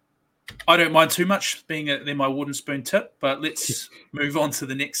I don't mind too much being they're my wooden spoon tip, but let's move on to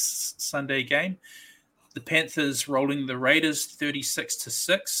the next Sunday game. The Panthers rolling the Raiders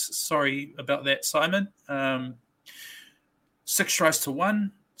 36-6. Sorry about that, Simon. 6 tries to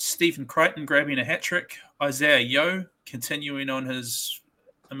 1. Stephen Crichton grabbing a hat trick. Isaiah Yeo continuing on his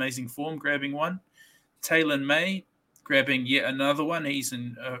amazing form, grabbing 1. Taylor May grabbing yet another one. He's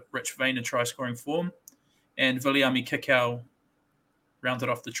in a rich vein of try-scoring form. And Viliami Kikau rounded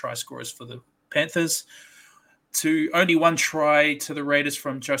off the try scorers for the Panthers. To only 1 try to the Raiders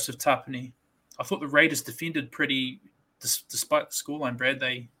from Joseph Tapine. I thought the Raiders defended pretty, despite the scoreline, Brad,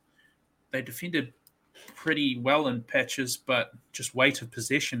 they defended pretty well in patches, but just weight of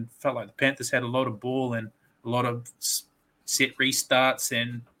possession. Felt like the Panthers had a lot of ball and a lot of set restarts,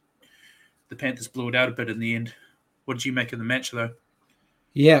 and the Panthers blew it out a bit in the end. What did you make of the match, though?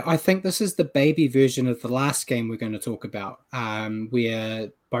 Yeah, I think this is the baby version of the last game we're going to talk about, where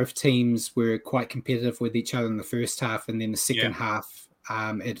both teams were quite competitive with each other in the first half, and then the second half,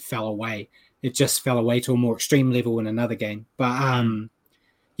 it fell away. It just fell away to a more extreme level in another game. But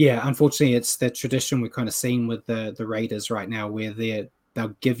unfortunately, it's the tradition we're kind of seeing with the Raiders right now, where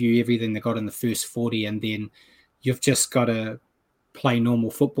they'll give you everything they got in the first 40, and then you've just got to play normal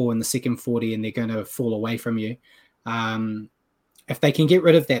football in the second 40, and they're going to fall away from you. If they can get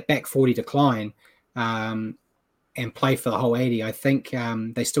rid of that back 40 decline and play for the whole 80, I think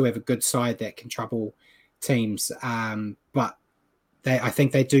they still have a good side that can trouble teams. But I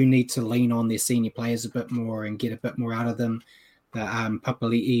think they do need to lean on their senior players a bit more and get a bit more out of them, the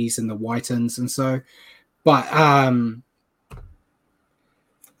Papali'is and the Whitens and so. But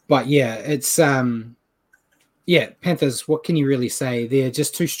yeah, it's Panthers. What can you really say? They're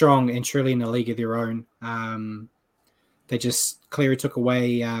just too strong and truly in a league of their own. They just Cleary took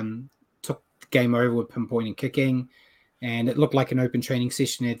the game over with pinpoint and kicking, and it looked like an open training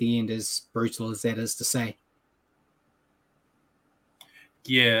session at the end, as brutal as that is to say.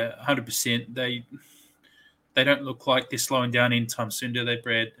 Yeah, 100%. They don't look like they're slowing down anytime soon, do they,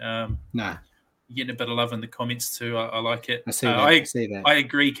 Brad? No. You're getting a bit of love in the comments too. I like it. I see that. I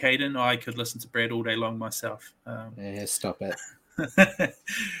agree, Caden. I could listen to Brad all day long myself. Yeah, stop it.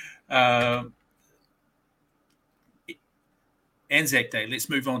 Anzac Day. Let's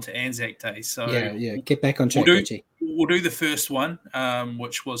move on to Anzac Day. So yeah, get back on track, we'll do the first one,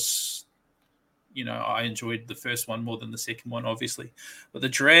 which was, I enjoyed the first one more than the second one, obviously. But the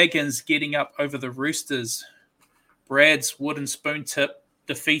Dragons getting up over the Roosters. Brad's wooden spoon tip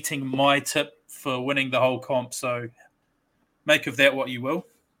defeating my tip for winning the whole comp. So make of that what you will.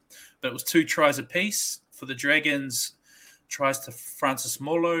 But it was 2 tries apiece for the Dragons. Tries to Francis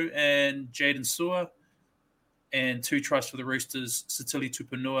Molo and Jaden Sewer. And 2 tries for the Roosters, Sitili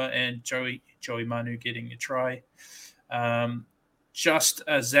Tupanua and Joey Manu getting a try. Just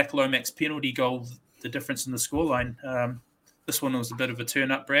a Zach Lomax penalty goal, the difference in the scoreline. This one was a bit of a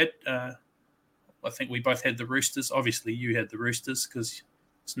turn-up, Brad. I think we both had the Roosters. Obviously, you had the Roosters because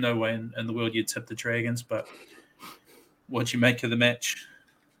there's no way in the world you'd tip the Dragons. But what'd you make of the match?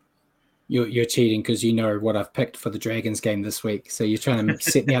 You're cheating because you know what I've picked for the Dragons game this week. So you're trying to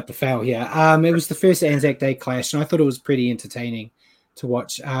set me up to fail here. It was the first Anzac Day clash, and I thought it was pretty entertaining to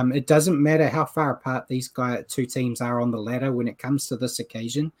watch. It doesn't matter how far apart these two teams are on the ladder when it comes to this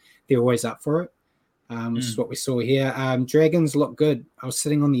occasion. They're always up for it, which is what we saw here. Dragons look good. I was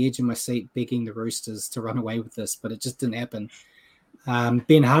sitting on the edge of my seat begging the Roosters to run away with this, but it just didn't happen.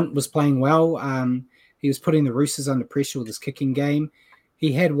 Ben Hunt was playing well. He was putting the Roosters under pressure with his kicking game.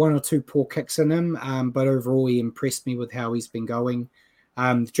 He had 1 or 2 poor kicks in him, but overall he impressed me with how he's been going.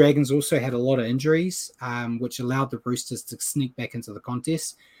 The Dragons also had a lot of injuries, which allowed the Roosters to sneak back into the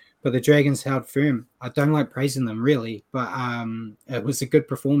contest. But the Dragons held firm. I don't like praising them, really, but it was a good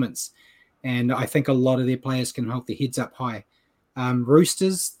performance. And I think a lot of their players can hold their heads up high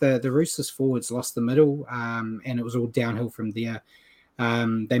Roosters, the Roosters forwards lost the middle, and it was all downhill from there.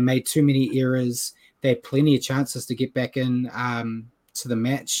 They made too many errors. They had plenty of chances to get back in to the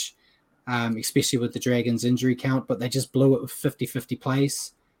match, especially with the Dragons' injury count, but they just blew it with 50-50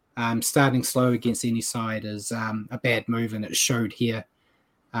 plays. Starting slow against any side is a bad move, and it showed here.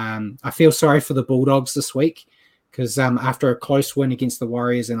 I feel sorry for the Bulldogs this week because after a close win against the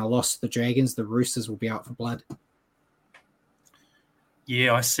Warriors and a loss to the Dragons, the Roosters will be out for blood.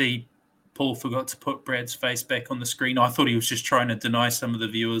 Yeah, I see Paul forgot to put Brad's face back on the screen. I thought he was just trying to deny some of the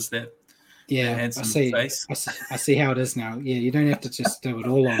viewers that handsome face. I see how it is now. Yeah, you don't have to just do it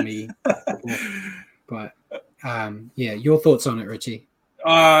all on me. But your thoughts on it, Richie?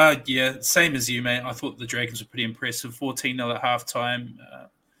 Yeah, same as you, mate. I thought the Dragons were pretty impressive. 14-0 at halftime.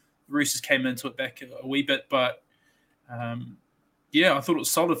 Roosters came into it back a wee bit, but I thought it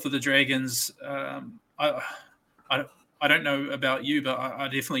was solid for the Dragons. I don't know about you, but I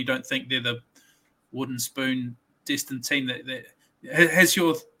definitely don't think they're the wooden spoon destined team. That has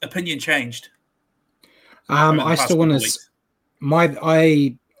your opinion changed? I still want to.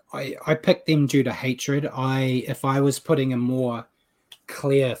 I picked them due to hatred. If I was putting a more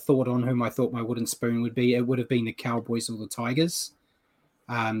clear thought on whom I thought my wooden spoon would be, it would have been the Cowboys or the Tigers.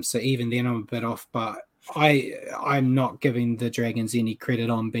 So even then, I'm a bit off. But I'm not giving the Dragons any credit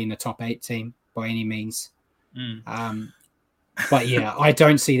on being a top 8 team by any means. But yeah, I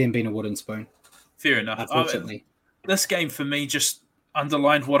don't see them being a wooden spoon. Fair enough. Unfortunately, this game for me just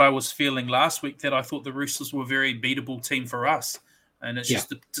underlined what I was feeling last week, that I thought the Roosters were a very beatable team for us, and it's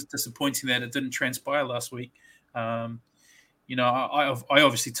just disappointing that it didn't transpire last week. I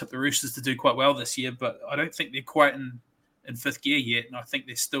obviously took the Roosters to do quite well this year, but I don't think they're quite in fifth gear yet, and I think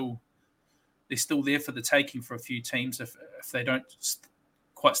they're still there for the taking for a few teams if they don't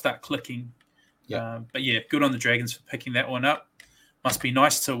quite start clicking. But good on the Dragons for picking that one up. Must be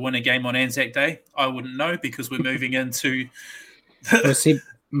nice to win a game on Anzac Day. I wouldn't know because we're moving into... Well, see,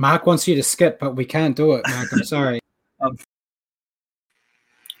 Mark wants you to skip, but we can't do it, Mark. I'm sorry.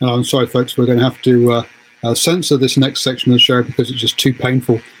 I'm sorry, folks. We're going to have to censor this next section of the show because it's just too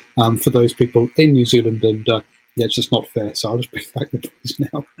painful for those people in New Zealand, and it's just not fair. So I'll just bring back the boys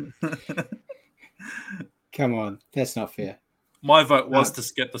now. Come on, that's not fair. My vote was to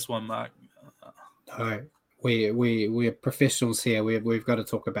skip this one, Mark. No, we're professionals here. We've got to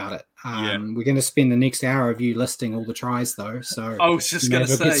talk about it. We're going to spend the next hour of you listing all the tries, though. So I was just going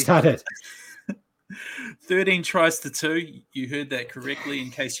to say, get started. 13 tries to 2. You heard that correctly. In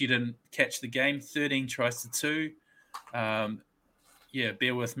case you didn't catch the game, 13 tries to 2.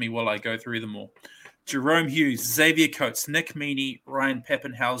 Bear with me while I go through them all. Jerome Hughes, Xavier Coates, Nick Meaney, Ryan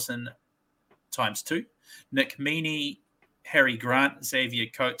Pappenhausen times 2. Nick Meaney, Harry Grant, Xavier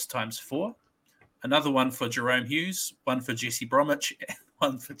Coates times 4. Another one for Jerome Hughes, one for Jesse Bromwich, and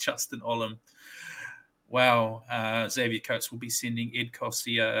one for Justin Olam. Wow. Xavier Coates will be sending Ed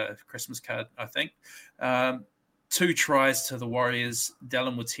Cossey a Christmas card, I think. 2 tries to the Warriors,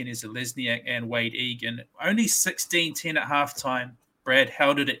 Dallin Watene-Zelezniak and Wade Egan. Only 16-10 at halftime. Brad,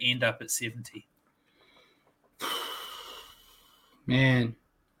 how did it end up at 70? Man.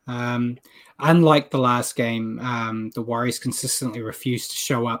 Unlike the last game, the Warriors consistently refused to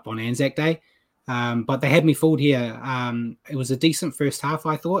show up on Anzac Day. But they had me fooled here. It was a decent first half,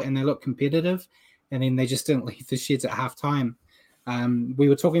 I thought, and they looked competitive. And then they just didn't leave the sheds at halftime. We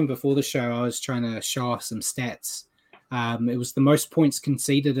were talking before the show. I was trying to show off some stats. It was the most points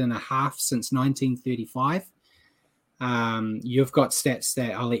conceded in a half since 1935. You've got stats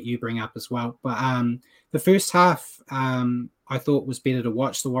that I'll let you bring up as well. But the first half, I thought was better to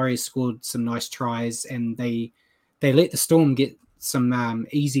watch. The Warriors scored some nice tries, and they let the Storm get some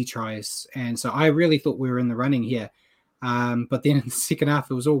easy tries. And so I really thought we were in the running here. But then in the second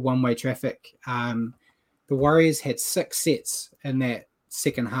half, it was all one-way traffic. The Warriors had 6 sets in that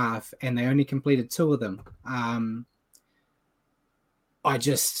second half, and they only completed 2 of them. I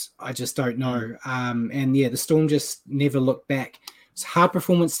just don't know. The Storm just never looked back. It's a hard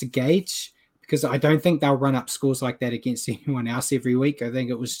performance to gauge because I don't think they'll run up scores like that against anyone else every week. I think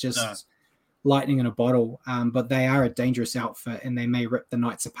it was just lightning in a bottle. But they are a dangerous outfit, and they may rip the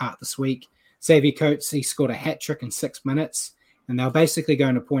Knights apart this week. Xavier Coates, he scored a hat trick in 6 minutes, and they're basically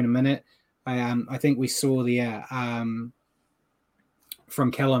going a point a minute. I think we saw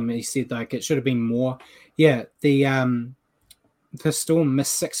from Callum, he said like it should have been more. Yeah, the Storm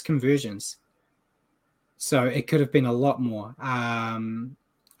missed 6 conversions, so it could have been a lot more.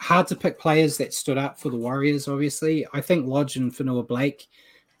 Hard to pick players that stood up for the Warriors, obviously. I think Lodge and Whenua Blake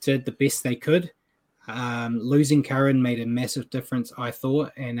did the best they could. Losing Curran made a massive difference, I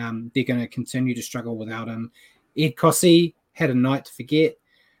thought, and they're going to continue to struggle without him. Ed Cossey, had a night to forget.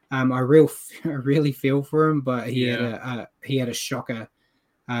 I really feel for him, but he had a shocker.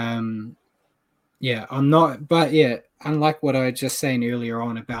 I'm not, but unlike what I was just saying earlier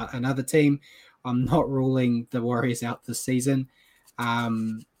on about another team, I'm not ruling the Warriors out this season.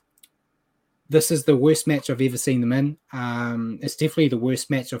 This is the worst match I've ever seen them in. It's definitely the worst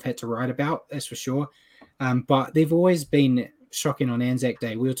match I've had to write about, that's for sure. But they've always been shocking on Anzac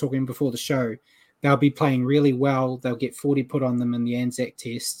Day. We were talking before the show. They'll be playing really well. They'll get 40 put on them in the Anzac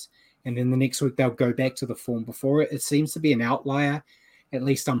test. And then the next week, they'll go back to the form before it. It seems to be an outlier. At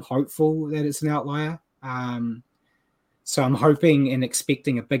least I'm hopeful that it's an outlier. So I'm hoping and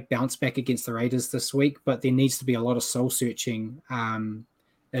expecting a big bounce back against the Raiders this week. But there needs to be a lot of soul searching in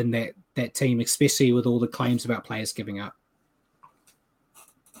that team, especially with all the claims about players giving up.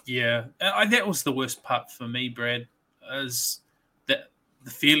 Yeah, that was the worst part for me, Brad, is that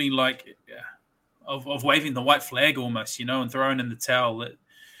the feeling like of waving the white flag almost, and throwing in the towel.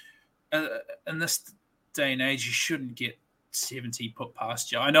 In this day and age, you shouldn't get 70 put past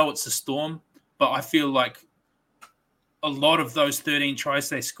you. I know it's a Storm, but I feel like a lot of those 13 tries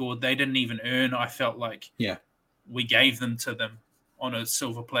they scored, they didn't even earn. I felt like we gave them to them on a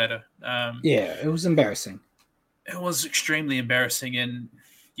silver platter. It was embarrassing. It was extremely embarrassing. And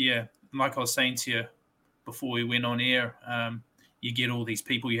like I was saying to you before we went on air, you get all these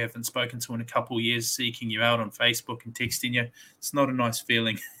people you haven't spoken to in a couple of years seeking you out on Facebook and texting you. It's not a nice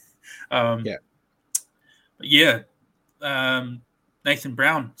feeling. Nathan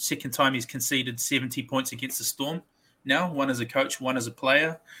Brown, second time he's conceded 70 points against the Storm. Now, one as a coach, one as a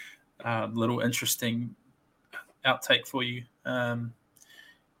player. Little interesting outtake for you.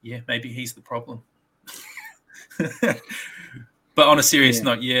 Maybe he's the problem. But on a serious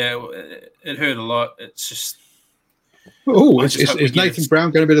note, it hurt a lot. It's just... Is Nathan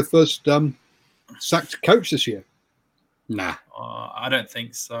Brown going to be the first sacked coach this year? Nah. I don't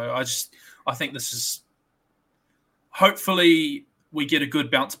think so. I think this is... Hopefully, we get a good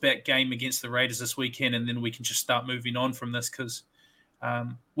bounce-back game against the Raiders this weekend, and then we can just start moving on from this, because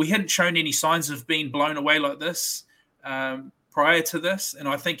we hadn't shown any signs of being blown away like this prior to this, and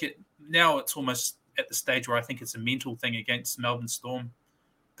I think now it's almost at the stage where I think it's a mental thing against Melbourne Storm,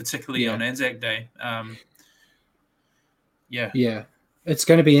 particularly on Anzac Day. It's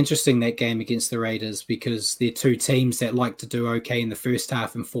going to be interesting, that game against the Raiders, because they're two teams that like to do okay in the first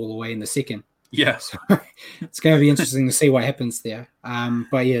half and fall away in the second. Yeah. So it's going to be interesting to see what happens there.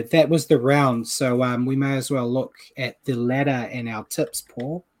 That was the round. So we may as well look at the ladder and our tips,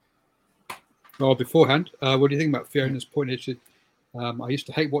 Paul. Well, beforehand, what do you think about Fiona's point? I used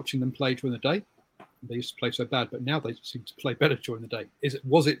to hate watching them play during the day. They used to play so bad, but now they seem to play better during the day.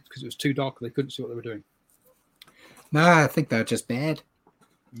 Was it because it was too dark and they couldn't see what they were doing? No, I think they were just bad.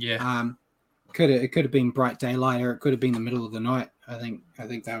 Yeah. It could have been bright daylight, or it could have been the middle of the night. I think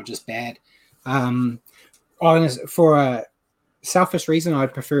they were just bad. For a selfish reason,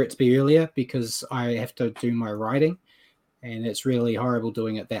 I'd prefer it to be earlier, because I have to do my writing, and it's really horrible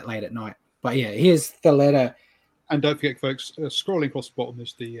doing it that late at night. But here's the ladder. And don't forget, folks, scrolling across the bottom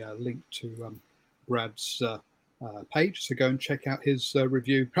is the link to Brad's page. So go and check out his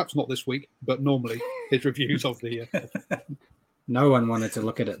review. Perhaps not this week, but normally his reviews of the... No one wanted to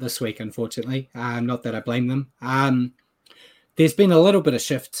look at it this week, unfortunately. Not that I blame them. There's been a little bit of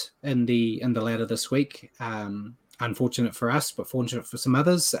shift in the ladder this week. Unfortunate for us, but fortunate for some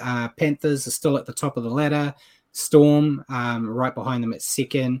others. Panthers are still at the top of the ladder. Storm right behind them at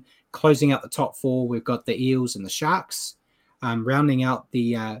second. Closing out the top four, we've got the Eels and the Sharks. Rounding out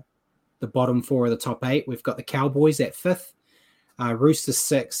the bottom four of the top eight, we've got the Cowboys at fifth. Roosters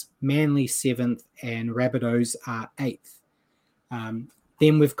sixth, Manly seventh, and Rabbitohs are eighth.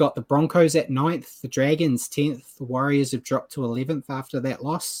 Then we've got the Broncos at 9th, the Dragons 10th, the Warriors have dropped to 11th after that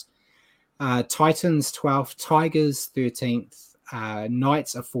loss. Titans 12th, Tigers 13th,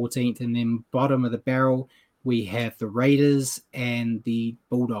 Knights are 14th, and then bottom of the barrel, we have the Raiders and the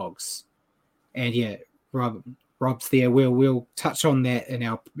Bulldogs. And Rob's there. We'll touch on that in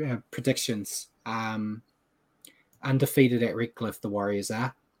our predictions. Undefeated at Redcliffe, the Warriors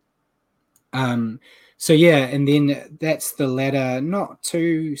are. And then that's the ladder. Not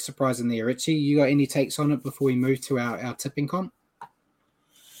too surprising there, Richie. You got any takes on it before we move to our tipping comp?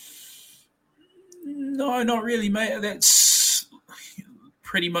 No, not really, mate. That's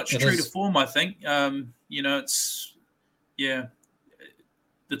pretty much true to form, I think. It's the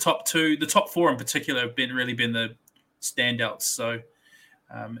top four in particular have really been the standouts. So,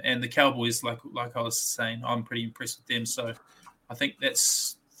 and the Cowboys, like I was saying, I'm pretty impressed with them. So, I think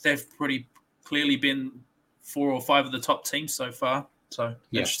they've pretty clearly been 4 or 5 of the top teams so far. So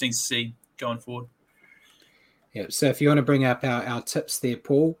interesting to see going forward. Yeah. So if you want to bring up our tips there,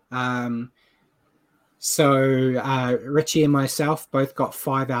 Paul. Richie and myself both got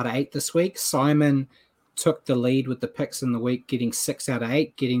 5 out of 8 this week. Simon took the lead with the picks in the week, getting 6 out of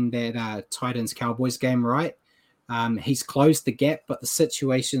 8, getting that Titans-Cowboys game right. He's closed the gap, but the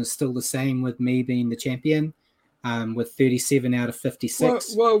situation is still the same with me being the champion, with 37 out of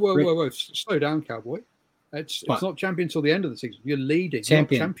 56. Whoa. Slow down, Cowboy. It's not champion till the end of the season. You're leading.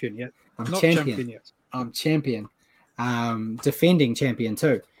 Champion. You're not champion yet. I'm not champion yet. I'm champion. Defending champion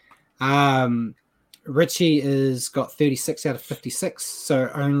too. Richie is got 36 out of 56,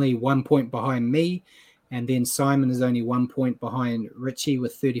 so only 1 point behind me. And then Simon is only 1 point behind Richie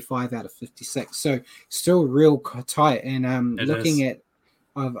with 35 out of 56. So still real tight. And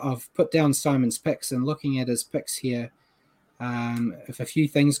I've put down Simon's picks and looking at his picks here. If a few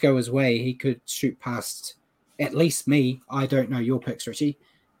things go his way, he could shoot past at least me. I don't know your picks, Richie.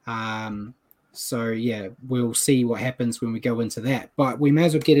 So yeah, we'll see what happens when we go into that. But we may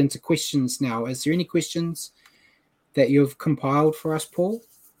as well get into questions now. Is there any questions that you've compiled for us, Paul?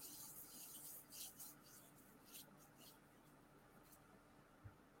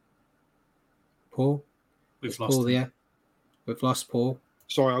 Paul? We've lost Paul him. there. We've lost Paul.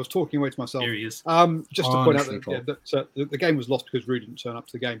 Sorry, I was talking away to myself. Here he is. Just to point out Honestly, that the game was lost because Rudy didn't turn up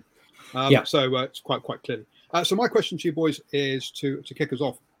to the game. Yeah. So it's quite clearly. So my question to you boys is to kick us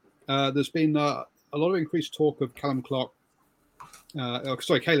off. There's been a lot of increased talk of Caleb Clark. Who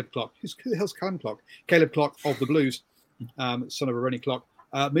the hell's Caleb Clark? Caleb Clark of the Blues, son of a Ronnie Clark,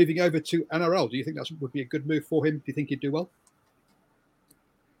 moving over to NRL. Do you think that would be a good move for him? Do you think he'd do well?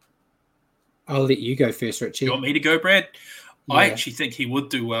 I'll let you go first, Richie. You want me to go, Brad? Yeah. I actually think he would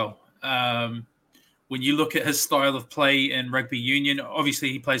do well. When you look at his style of play in rugby union,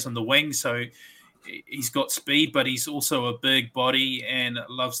 obviously he plays on the wing, so he's got speed, but he's also a big body and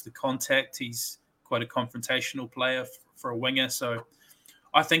loves the contact. He's quite a confrontational player for a winger. So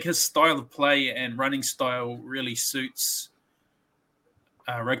I think his style of play and running style really suits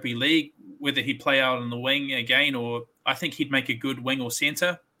rugby league, whether he play out on the wing again, or I think he'd make a good wing or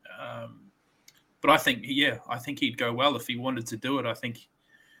centre. But I think he'd go well if he wanted to do it. I think,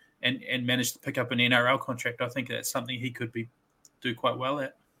 and manage to pick up an NRL contract. I think that's something he could do quite well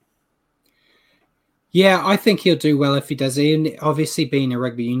at. Yeah, I think he'll do well if he does. And obviously, being a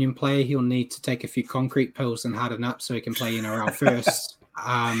rugby union player, he'll need to take a few concrete pills and harden up so he can play NRL first.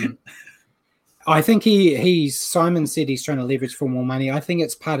 I think Simon said he's trying to leverage for more money. I think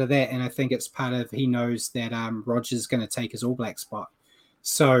it's part of that, and I think it's part of he knows that Roger's going to take his All Black spot.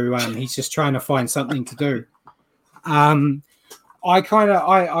 So he's just trying to find something to do. I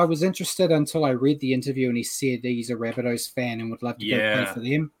was interested until I read the interview and he said he's a Rabbitohs fan and would love to go play for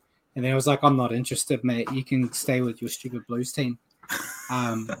them. And then I was like, I'm not interested, mate. You can stay with your stupid Blues team.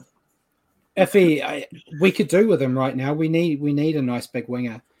 We could do with him right now. We need a nice big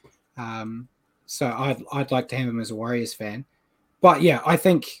winger. So I'd like to have him as a Warriors fan. But yeah, I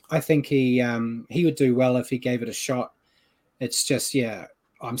think he would do well if he gave it a shot. It's just, yeah,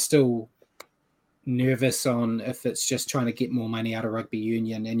 I'm still nervous on if it's just trying to get more money out of rugby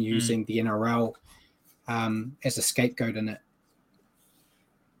union and using the NRL as a scapegoat in it.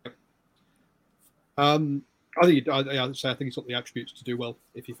 I think he's got the attributes to do well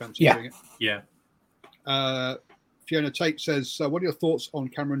if he fancies doing it. Yeah. Fiona Tate says, what are your thoughts on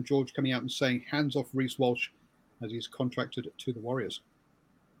Cameron George coming out and saying hands off Reece Walsh as he's contracted to the Warriors?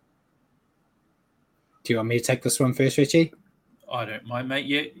 Do you want me to take this one first, Richie? I don't mind, mate.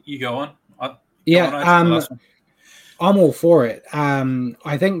 Yeah, you go on. I'm all for it.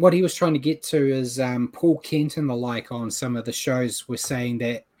 I think what he was trying to get to is Paul Kent and the like on some of the shows were saying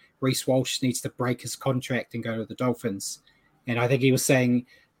that Reece Walsh needs to break his contract and go to the Dolphins. And I think he was saying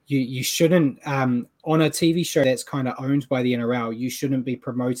you shouldn't, on a TV show that's kind of owned by the NRL, you shouldn't be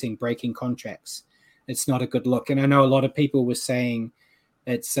promoting breaking contracts. It's not a good look. And I know a lot of people were saying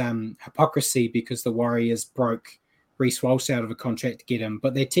it's hypocrisy because the Warriors broke Reece Walsh out of a contract to get him,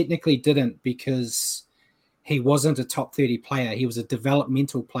 but they technically didn't because he wasn't a top 30 player. He was a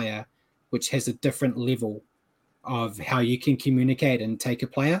developmental player, which has a different level of how you can communicate and take a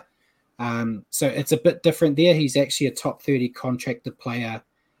player. So it's a bit different there. He's actually a top 30 contracted player,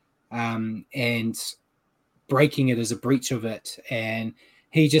 and breaking it is a breach of it. And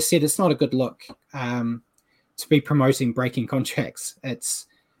he just said it's not a good look to be promoting breaking contracts. It's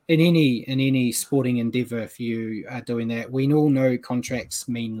in any sporting endeavor. If you are doing that, we all know contracts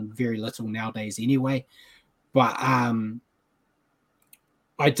mean very little nowadays anyway. But I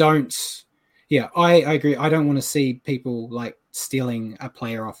agree. I don't want to see people like stealing a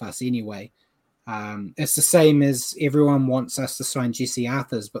player off us anyway. It's the same as everyone wants us to sign Jesse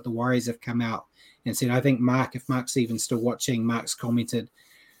Arthurs, but the Warriors have come out and said, I think if Mark's even still watching, Mark's commented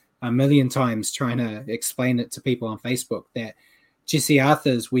a million times trying to explain it to people on Facebook that Jesse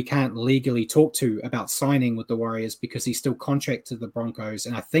Arthurs we can't legally talk to about signing with the Warriors because he's still contracted to the Broncos.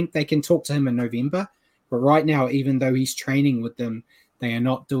 And I think they can talk to him in November. But right now, even though he's training with them, they are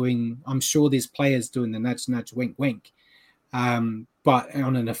not doing, I'm sure there's players doing the nudge, nudge, wink, wink. But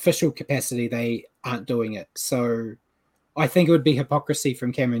on an official capacity, they aren't doing it. So I think it would be hypocrisy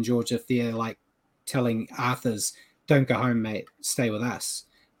from Cameron George if they're like telling Arthurs, don't go home, mate, stay with us.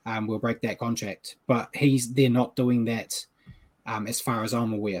 We'll break that contract. But they're not doing that as far as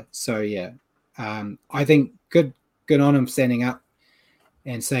I'm aware. So, yeah, I think good on him standing up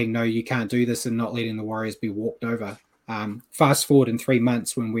and saying, no, you can't do this and not letting the Warriors be walked over. Fast forward in 3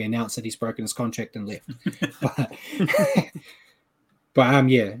 months when we announced that he's broken his contract and left. but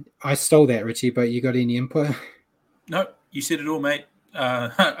yeah, I stole that, Richie, but you got any input? No, you said it all, mate.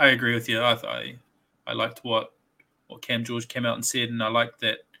 I agree with you. I liked what Cam George came out and said, and I like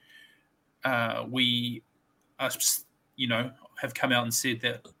that we have come out and said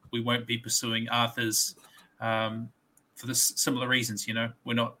that we won't be pursuing Arthur's for the similar reasons.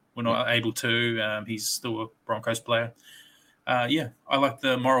 We're not able to. He's still a Broncos player. I like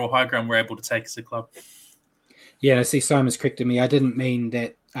the moral high ground we're able to take as a club. Yeah, I see Simon's corrected me. I didn't mean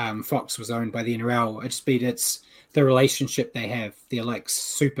that Fox was owned by the NRL. I just mean it's the relationship they have. They're like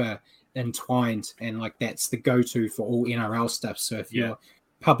super entwined, and like that's the go-to for all NRL stuff. So if you're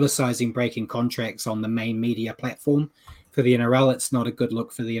publicizing breaking contracts on the main media platform for the NRL, it's not a good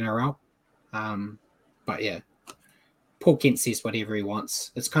look for the NRL. But yeah, Paul Kent says whatever he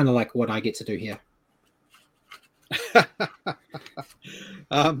wants. It's kind of like what I get to do here.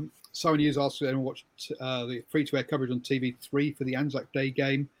 Simon Hughes asked anyone watched the free-to-air coverage on TV3 for the Anzac Day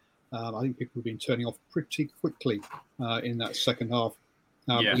game. I think people have been turning off pretty quickly in that second half.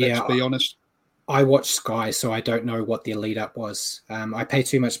 Let's be honest. I watch Sky, so I don't know what their lead-up was. I pay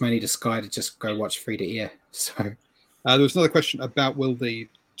too much money to Sky to just go watch free-to-air. So there was another question about will the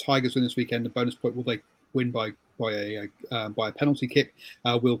Tigers win this weekend? A bonus point, will they win by a penalty kick?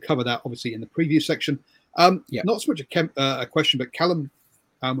 We'll cover that obviously in the preview section. Not so much a question, but Callum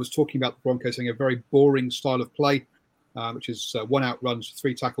was talking about the Broncos having a very boring style of play, which is 1 out runs,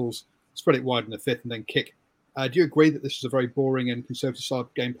 3 tackles, spread it wide in the 5th, and then kick. Do you agree that this is a very boring and conservative style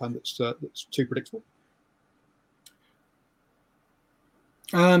game plan that's too predictable?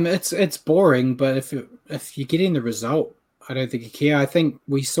 It's boring, but if you're getting the result, I don't think you care. I think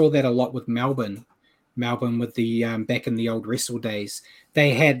we saw that a lot with Melbourne with the back in the old wrestle days.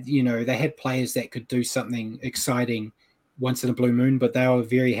 They had players that could do something exciting once in a blue moon, but they were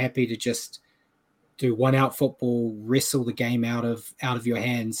very happy to just do 1 out football, wrestle the game out of your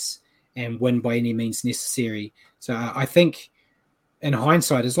hands and win by any means necessary. So I think in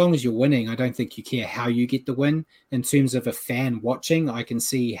hindsight, as long as you're winning, I don't think you care how you get the win. In terms of a fan watching, I can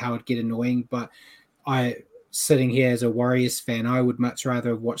see how it'd get annoying, but sitting here as a Warriors fan, I would much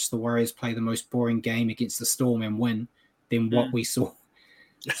rather watch the Warriors play the most boring game against the Storm and win than what we saw.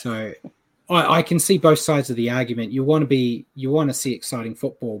 So I can see both sides of the argument. You want to see exciting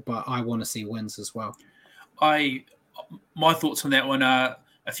football, but I want to see wins as well. My thoughts on that one are,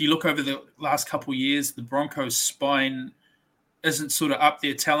 if you look over the last couple of years, the Broncos' spine isn't sort of up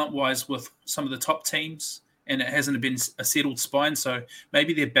there talent-wise with some of the top teams, and it hasn't been a settled spine. So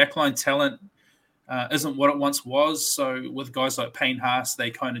maybe their backline talent isn't what it once was. So with guys like Payne Haas, they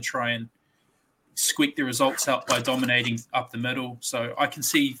kind of try and squeak their results out by dominating up the middle. So I can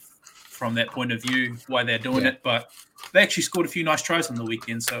see from that point of view why they're doing it, but they actually scored a few nice tries on the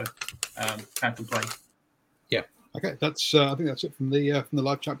weekend, so can't complain. Yeah. Okay, I think that's it from the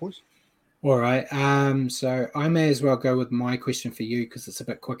live chat, boys. All right. So I may as well go with my question for you because it's a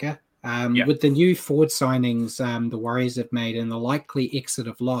bit quicker. With the new forward signings the Warriors have made and the likely exit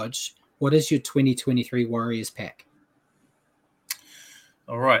of Lodge, what is your 2023 Warriors pack?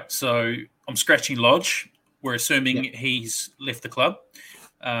 All right. So I'm scratching Lodge. We're assuming he's left the club.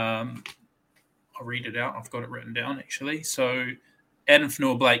 I'll read it out. I've got it written down, actually. So Adam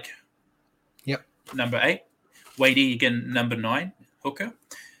Fanua-Blake, number 8. Wade Egan, number 9, hooker.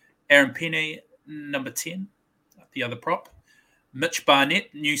 Aaron Pene, number 10, the other prop. Mitch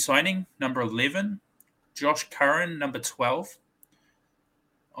Barnett, new signing, number 11. Josh Curran, number 12,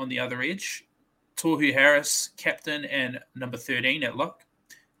 on the other edge. Tohu Harris, captain, and number 13 at lock.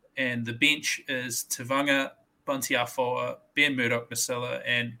 And the bench is Tavanga, Bunty Afoa, Ben Murdoch-Masila,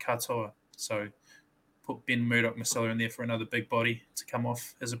 and Katoa. So put Ben Murdoch-Masila in there for another big body to come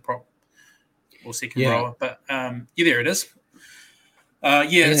off as a prop or second rower. But there it is.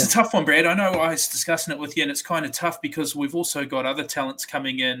 It's a tough one, Brad. I know I was discussing it with you, and it's kind of tough because we've also got other talents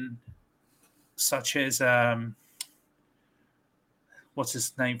coming in, such as what's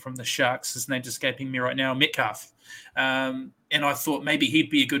his name from the Sharks? His name's escaping me right now, Metcalf. And I thought maybe he'd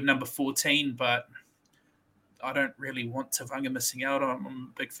be a good number 14, but I don't really want Tavanga missing out.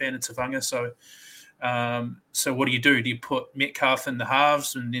 I'm a big fan of Tavanga, so what do? Do you put Metcalf in the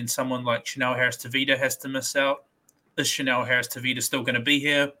halves, and then someone like Chanel Harris-Tavita has to miss out? Is Chanel Harris-Tavita still going to be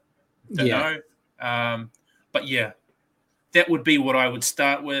here? Don't know. But yeah, that would be what I would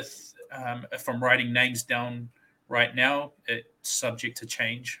start with. If I'm writing names down right now, it's subject to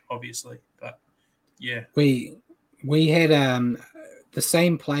change, obviously. But yeah, we had the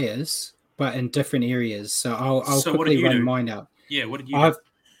same players, but in different areas. So I'll quickly run mine out. Yeah, what did you do?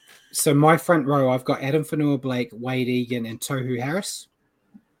 So my front row, I've got Adam Whanua-Blake, Wade Egan, and Tohu Harris.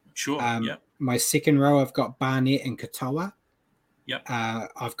 Sure. My second row, I've got Barnett and Katoa. Yep.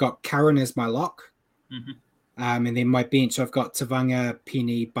 I've got Curran as my lock. Mm-hmm. And then my bench, I've got Tavanga,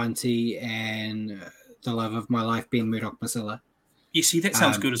 Penny, Bunty, and the love of my life, Ben Murdoch-Masila. You see, that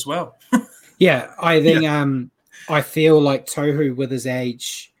sounds good as well. Yeah, I think I feel like Tohu, with his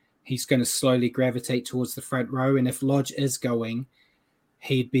age, he's going to slowly gravitate towards the front row. And if Lodge is going,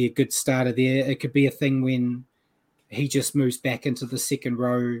 he'd be a good starter there. It could be a thing when he just moves back into the second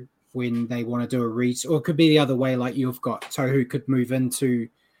row when they want to do a reach, or it could be the other way, like you've got Tohu could move into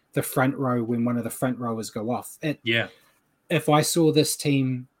the front row when one of the front rowers go off. If I saw this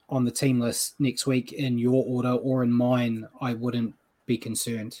team on the team list next week in your order or in mine, I wouldn't be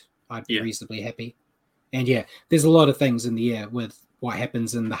concerned. I'd be reasonably happy. And there's a lot of things in the air with what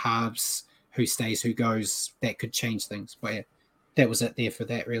happens in the halves, who stays, who goes, that could change things. But that was it there for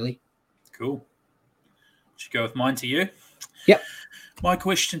that, really. Cool. Should go with mine to you? Yep. My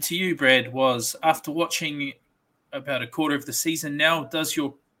question to you, Brad, was after watching about a quarter of the season now, does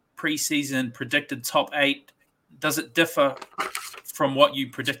your preseason predicted top 8, does it differ from what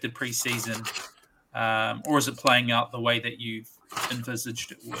you predicted preseason? Or is it playing out the way that you've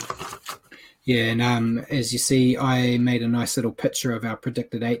envisaged it would? Yeah, and as you see, I made a nice little picture of our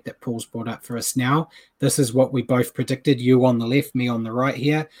predicted 8 that Paul's brought up for us now. This is what we both predicted, you on the left, me on the right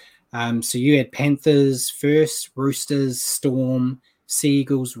here. So you had Panthers first, Roosters, Storm,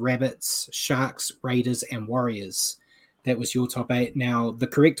 Seagulls, Rabbits, Sharks, Raiders, and Warriors. That was your top 8. Now, the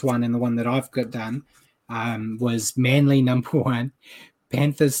correct one, and the one that I've got done, was Manly number 1,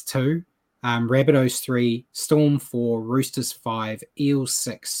 Panthers 2, Rabbitohs 3, Storm 4, Roosters 5, Eels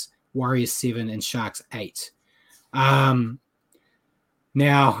 6, Warriors 7, and Sharks 8. Now,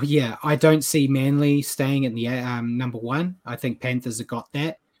 I don't see Manly staying at the number 1. I think Panthers have got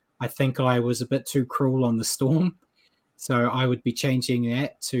that. I think I was a bit too cruel on the Storm. So I would be changing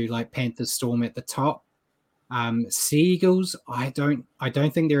that to like Panthers, Storm at the top. Seagulls, I don't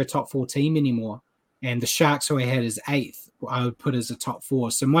think they're a top 4 team anymore. And the Sharks, who I had as 8th, I would put as a top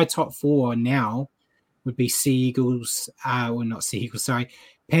 4. So my top 4 now would be Seagulls, not Seagulls, sorry,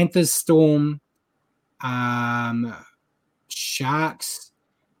 Panthers, Storm, Sharks,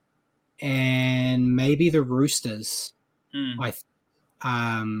 and maybe the Roosters.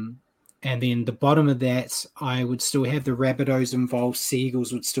 And then the bottom of that, I would still have the Rabbitohs involved.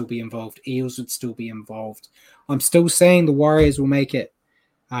 Seagulls would still be involved. Eels would still be involved. I'm still saying the Warriors will make it.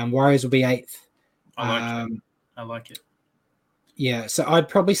 Warriors will be 8th. I like it. Yeah, so I'd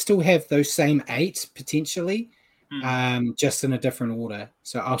probably still have those same 8 potentially, just in a different order.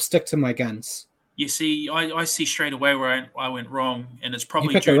 So I'll stick to my guns. You see, I see straight away where I went wrong, and it's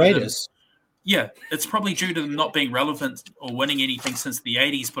probably due the Raiders. It's probably due to them not being relevant or winning anything since the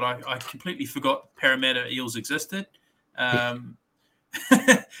 80s, but I completely forgot Parramatta Eels existed. And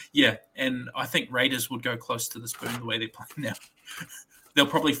I think Raiders would go close to the spoon the way they're playing now. They'll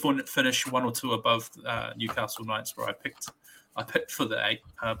probably finish 1 or 2 above Newcastle Knights, where I picked for the 8,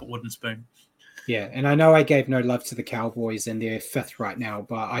 but wooden spoon. Yeah, and I know I gave no love to the Cowboys, and they're 5th right now,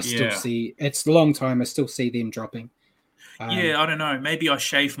 but I still see, it's a long time, I still see them dropping. I don't know. Maybe I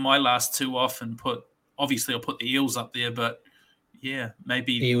shave my last 2 off and I'll put the Eels up there, but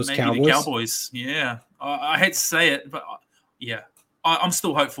maybe Cowboys. The Cowboys. Yeah, I hate to say it, but I'm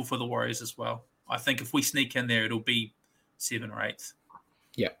still hopeful for the Warriors as well. I think if we sneak in there, it'll be 7 or 8.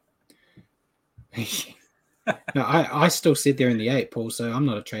 Yeah. No, I still sit there in the 8, Paul, so I'm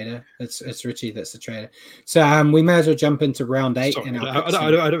not a traitor. It's Richie that's a traitor. So we may as well jump into round 8. Sorry,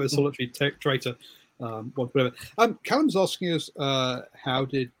 I don't have a solitary traitor. Whatever. Callum's asking us, how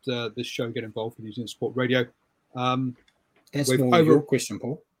did this show get involved with New Zealand Sport Radio? That's more your question,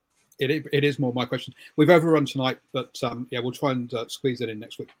 Paul. It is more my question. We've overrun tonight, but we'll try and squeeze it in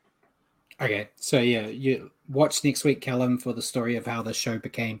next week. Okay, so yeah, you watch next week, Callum, for the story of how the show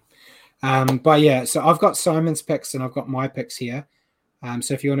became. But yeah, so I've got Simon's picks and I've got my picks here.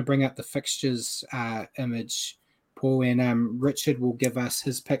 So if you want to bring up the fixtures image, Paul, and Richard will give us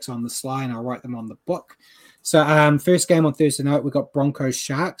his picks on the slide and I'll write them on the book. So first game on Thursday night, we've got Broncos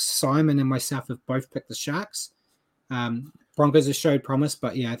Sharks. Simon and myself have both picked the Sharks. Broncos have showed promise,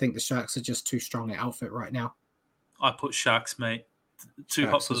 but yeah, I think the Sharks are just too strong an outfit right now. I put Sharks, mate. Too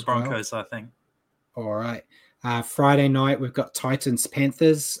hot for the Broncos, I think. All right. Friday night, we've got Titans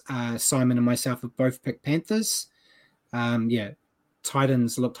Panthers. Simon and myself have both picked Panthers.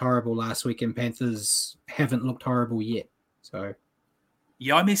 Titans looked horrible last week, and Panthers haven't looked horrible yet. So,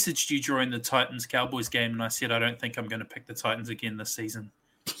 yeah, I messaged you during the Titans Cowboys game, and I said I don't think I'm going to pick the Titans again this season.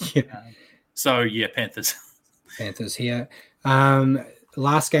 Panthers. Panthers here.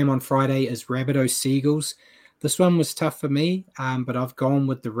 Last game on Friday is Rabbitohs Seagulls. This one was tough for me, but I've gone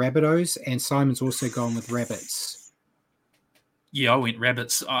with the Rabbitohs, and Simon's also gone with Rabbits. Yeah, I went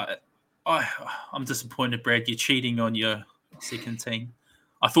Rabbits. I'm disappointed, Brad. You're cheating on your second team.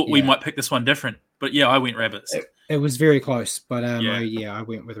 I thought we might pick this one different, but yeah, I went Rabbits. It was very close, but I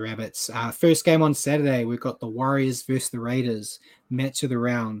went with Rabbits. First game on Saturday, we've got the Warriors versus the Raiders, match of the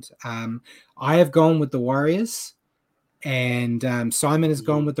round. I have gone with the Warriors. And Simon has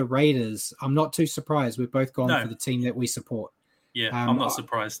gone with the Raiders. I'm not too surprised. We've both gone for the team that we support. Yeah, I'm not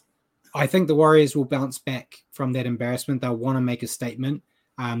surprised. I think the Warriors will bounce back from that embarrassment. They'll want to make a statement.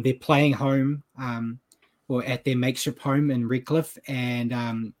 They're playing home or at their makeshift home in Redcliffe.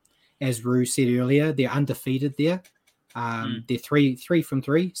 And as Rue said earlier, they're undefeated there. They're three from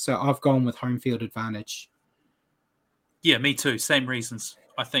three. So I've gone with home field advantage. Yeah, me too. Same reasons.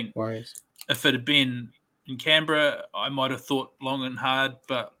 I think Warriors. If it had been in Canberra, I might have thought long and hard,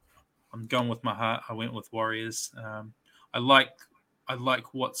 but I'm going with my heart. I went with Warriors. I like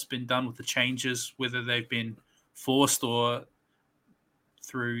what's been done with the changes, whether they've been forced or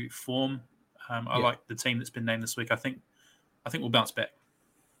through form. I like the team that's been named this week. I think we'll bounce back.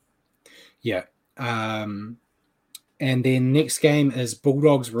 Yeah. And then next game is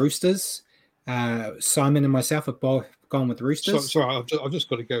Bulldogs Roosters. Simon and myself have both gone with Roosters. Sorry, I've just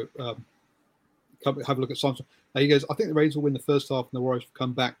got to go. Have a look at Simon. He goes, I think the Raiders will win the first half and the Warriors will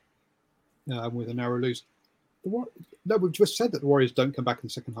come back with a narrow lose. No, we've just said that the Warriors don't come back in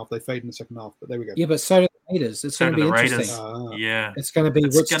the second half. They fade in the second half, but there we go. Yeah, but so do the Raiders. It's going to be interesting. Yeah. It's going to be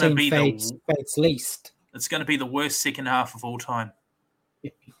which team fades least. It's going to be the worst second half of all time.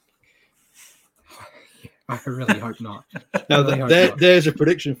 I really hope not. Now, there's a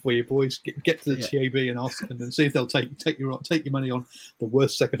prediction for you, boys. Get to the TAB and ask them and see if they'll take your money on the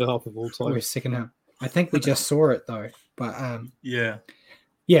worst second half of all time. Worst second half. I think we just saw it though. But yeah.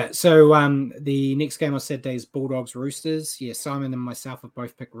 So the next game on Saturday is Bulldogs Roosters. Yeah, Simon and myself have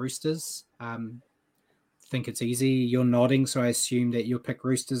both picked Roosters. Think it's easy. You're nodding, so I assume that you'll pick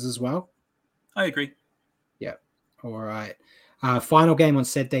Roosters as well. I agree. Yeah. All right. Final game on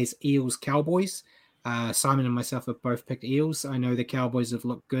Saturday is Eels Cowboys. Simon and myself have both picked Eels. I know the Cowboys have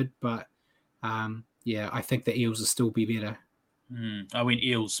looked good, but I think the Eels will still be better. I went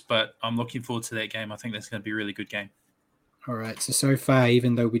Eels, but I'm looking forward to that game. I think that's going to be a really good game. All right. So far,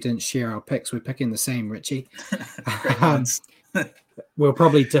 even though we didn't share our picks, we're picking the same, Richie. We'll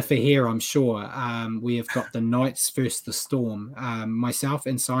probably differ here, I'm sure. We have got the Knights versus the Storm. Myself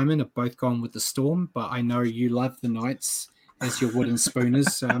and Simon have both gone with the Storm, but I know you love the Knights as your wooden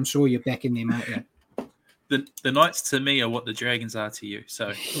spooners, so I'm sure you're back in there, mate. The Knights to me are what the Dragons are to you.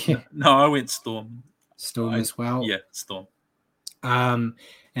 So, no, I went Storm. Storm as well? Yeah, Storm.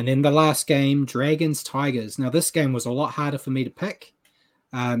 And then the last game, Dragons Tigers. Now, this game was a lot harder for me to pick.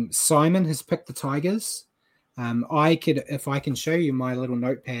 Simon has picked the Tigers. If I can show you my little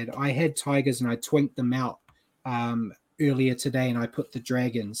notepad, I had Tigers and I twinked them out earlier today and I put the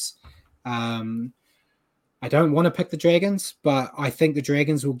Dragons. I don't want to pick the Dragons, but I think the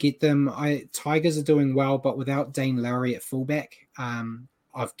Dragons will get them. Tigers are doing well, but without Dane Lowry at fullback,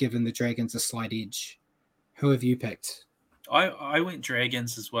 I've given the Dragons a slight edge. Who have you picked? I went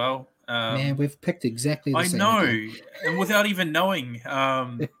Dragons as well. Man, we've picked exactly the same. I know, and without even knowing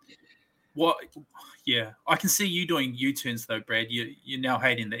what. Yeah, I can see you doing U-turns though, Brad. You're now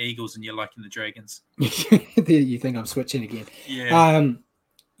hating the Eagles and you're liking the Dragons. You think I'm switching again? Yeah.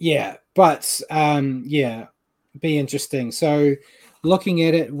 Be interesting. So looking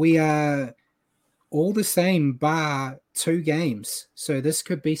at it, we are all the same bar 2 games. So this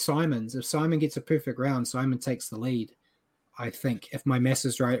could be Simon's. If Simon gets a perfect round, Simon takes the lead, I think, if my math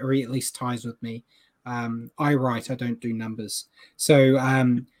is right, or he at least ties with me. I don't do numbers. So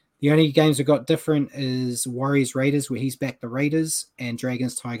The only games we've got different is Warriors Raiders, where he's backed the Raiders, and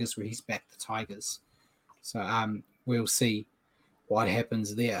Dragons Tigers, where he's backed the Tigers. So we'll see what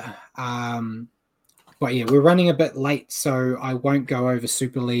happens there. But yeah, we're running a bit late, so I won't go over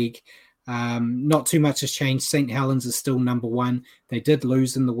Super League. Not too much has changed. St. Helens is still number one. They did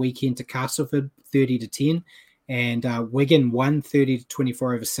lose in the weekend to Castleford 30-10, and Wigan won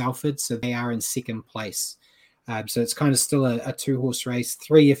 30-24 over Salford, so they are in second place. So it's kind of still a two-horse race,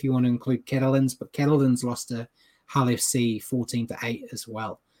 3 if you want to include Catalans, but Catalans lost to Hull FC 14-8 as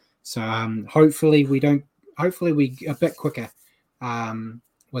well. So hopefully we a bit quicker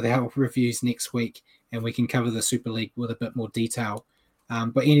with our reviews next week, and we can cover the Super League with a bit more detail.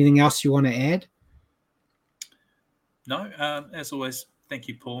 But anything else you want to add? No, as always, thank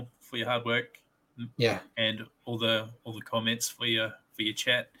you, Paul, for your hard work. Yeah, and all the comments for your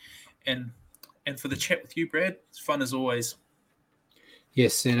chat, and for the chat with you, Brad. It's fun as always.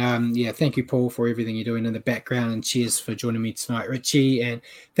 Yes, and thank you, Paul, for everything you're doing in the background, and cheers for joining me tonight, Richie. And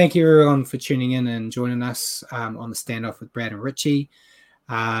thank you, everyone, for tuning in and joining us on the Standoff with Brad and Richie.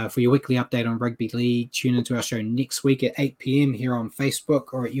 For your weekly update on Rugby League, tune into our show next week at 8 p.m. here on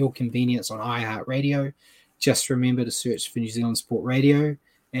Facebook or at your convenience on iHeartRadio. Just remember to search for New Zealand Sport Radio.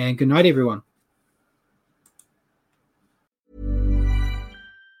 And good night, everyone.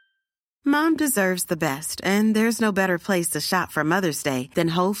 Mom deserves the best, and there's no better place to shop for Mother's Day than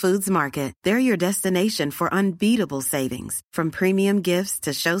Whole Foods Market. They're your destination for unbeatable savings, from premium gifts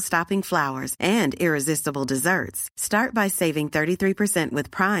to show-stopping flowers and irresistible desserts. Start by saving 33% with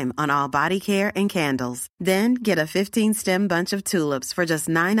Prime on all body care and candles. Then get a 15-stem bunch of tulips for just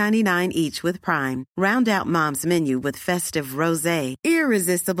 $9.99 each with Prime. Round out Mom's menu with festive rosé,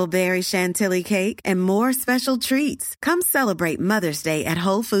 irresistible berry chantilly cake, and more special treats. Come celebrate Mother's Day at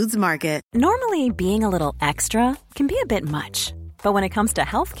Whole Foods Market. Normally, being a little extra can be a bit much, but when it comes to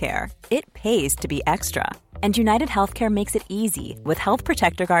healthcare, it pays to be extra. And United Healthcare makes it easy with Health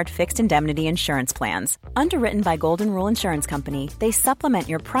Protector Guard fixed indemnity insurance plans. Underwritten by Golden Rule Insurance Company, they supplement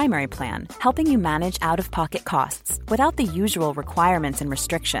your primary plan, helping you manage out-of-pocket costs without the usual requirements and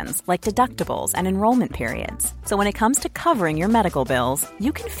restrictions like deductibles and enrollment periods. So when it comes to covering your medical bills,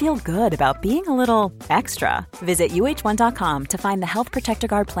 you can feel good about being a little extra. Visit uh1.com to find the Health Protector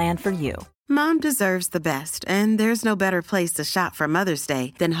Guard plan for you. Mom deserves the best, and there's no better place to shop for Mother's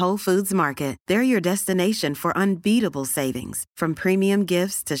Day than Whole Foods Market. They're your destination for unbeatable savings, from premium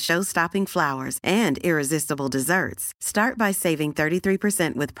gifts to show-stopping flowers and irresistible desserts. Start by saving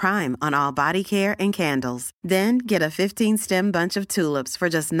 33% with Prime on all body care and candles. Then get a 15-stem bunch of tulips for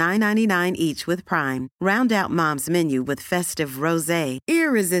just $9.99 each with Prime. Round out Mom's menu with festive rosé,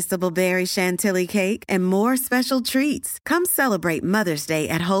 irresistible berry chantilly cake, and more special treats. Come celebrate Mother's Day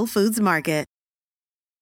at Whole Foods Market.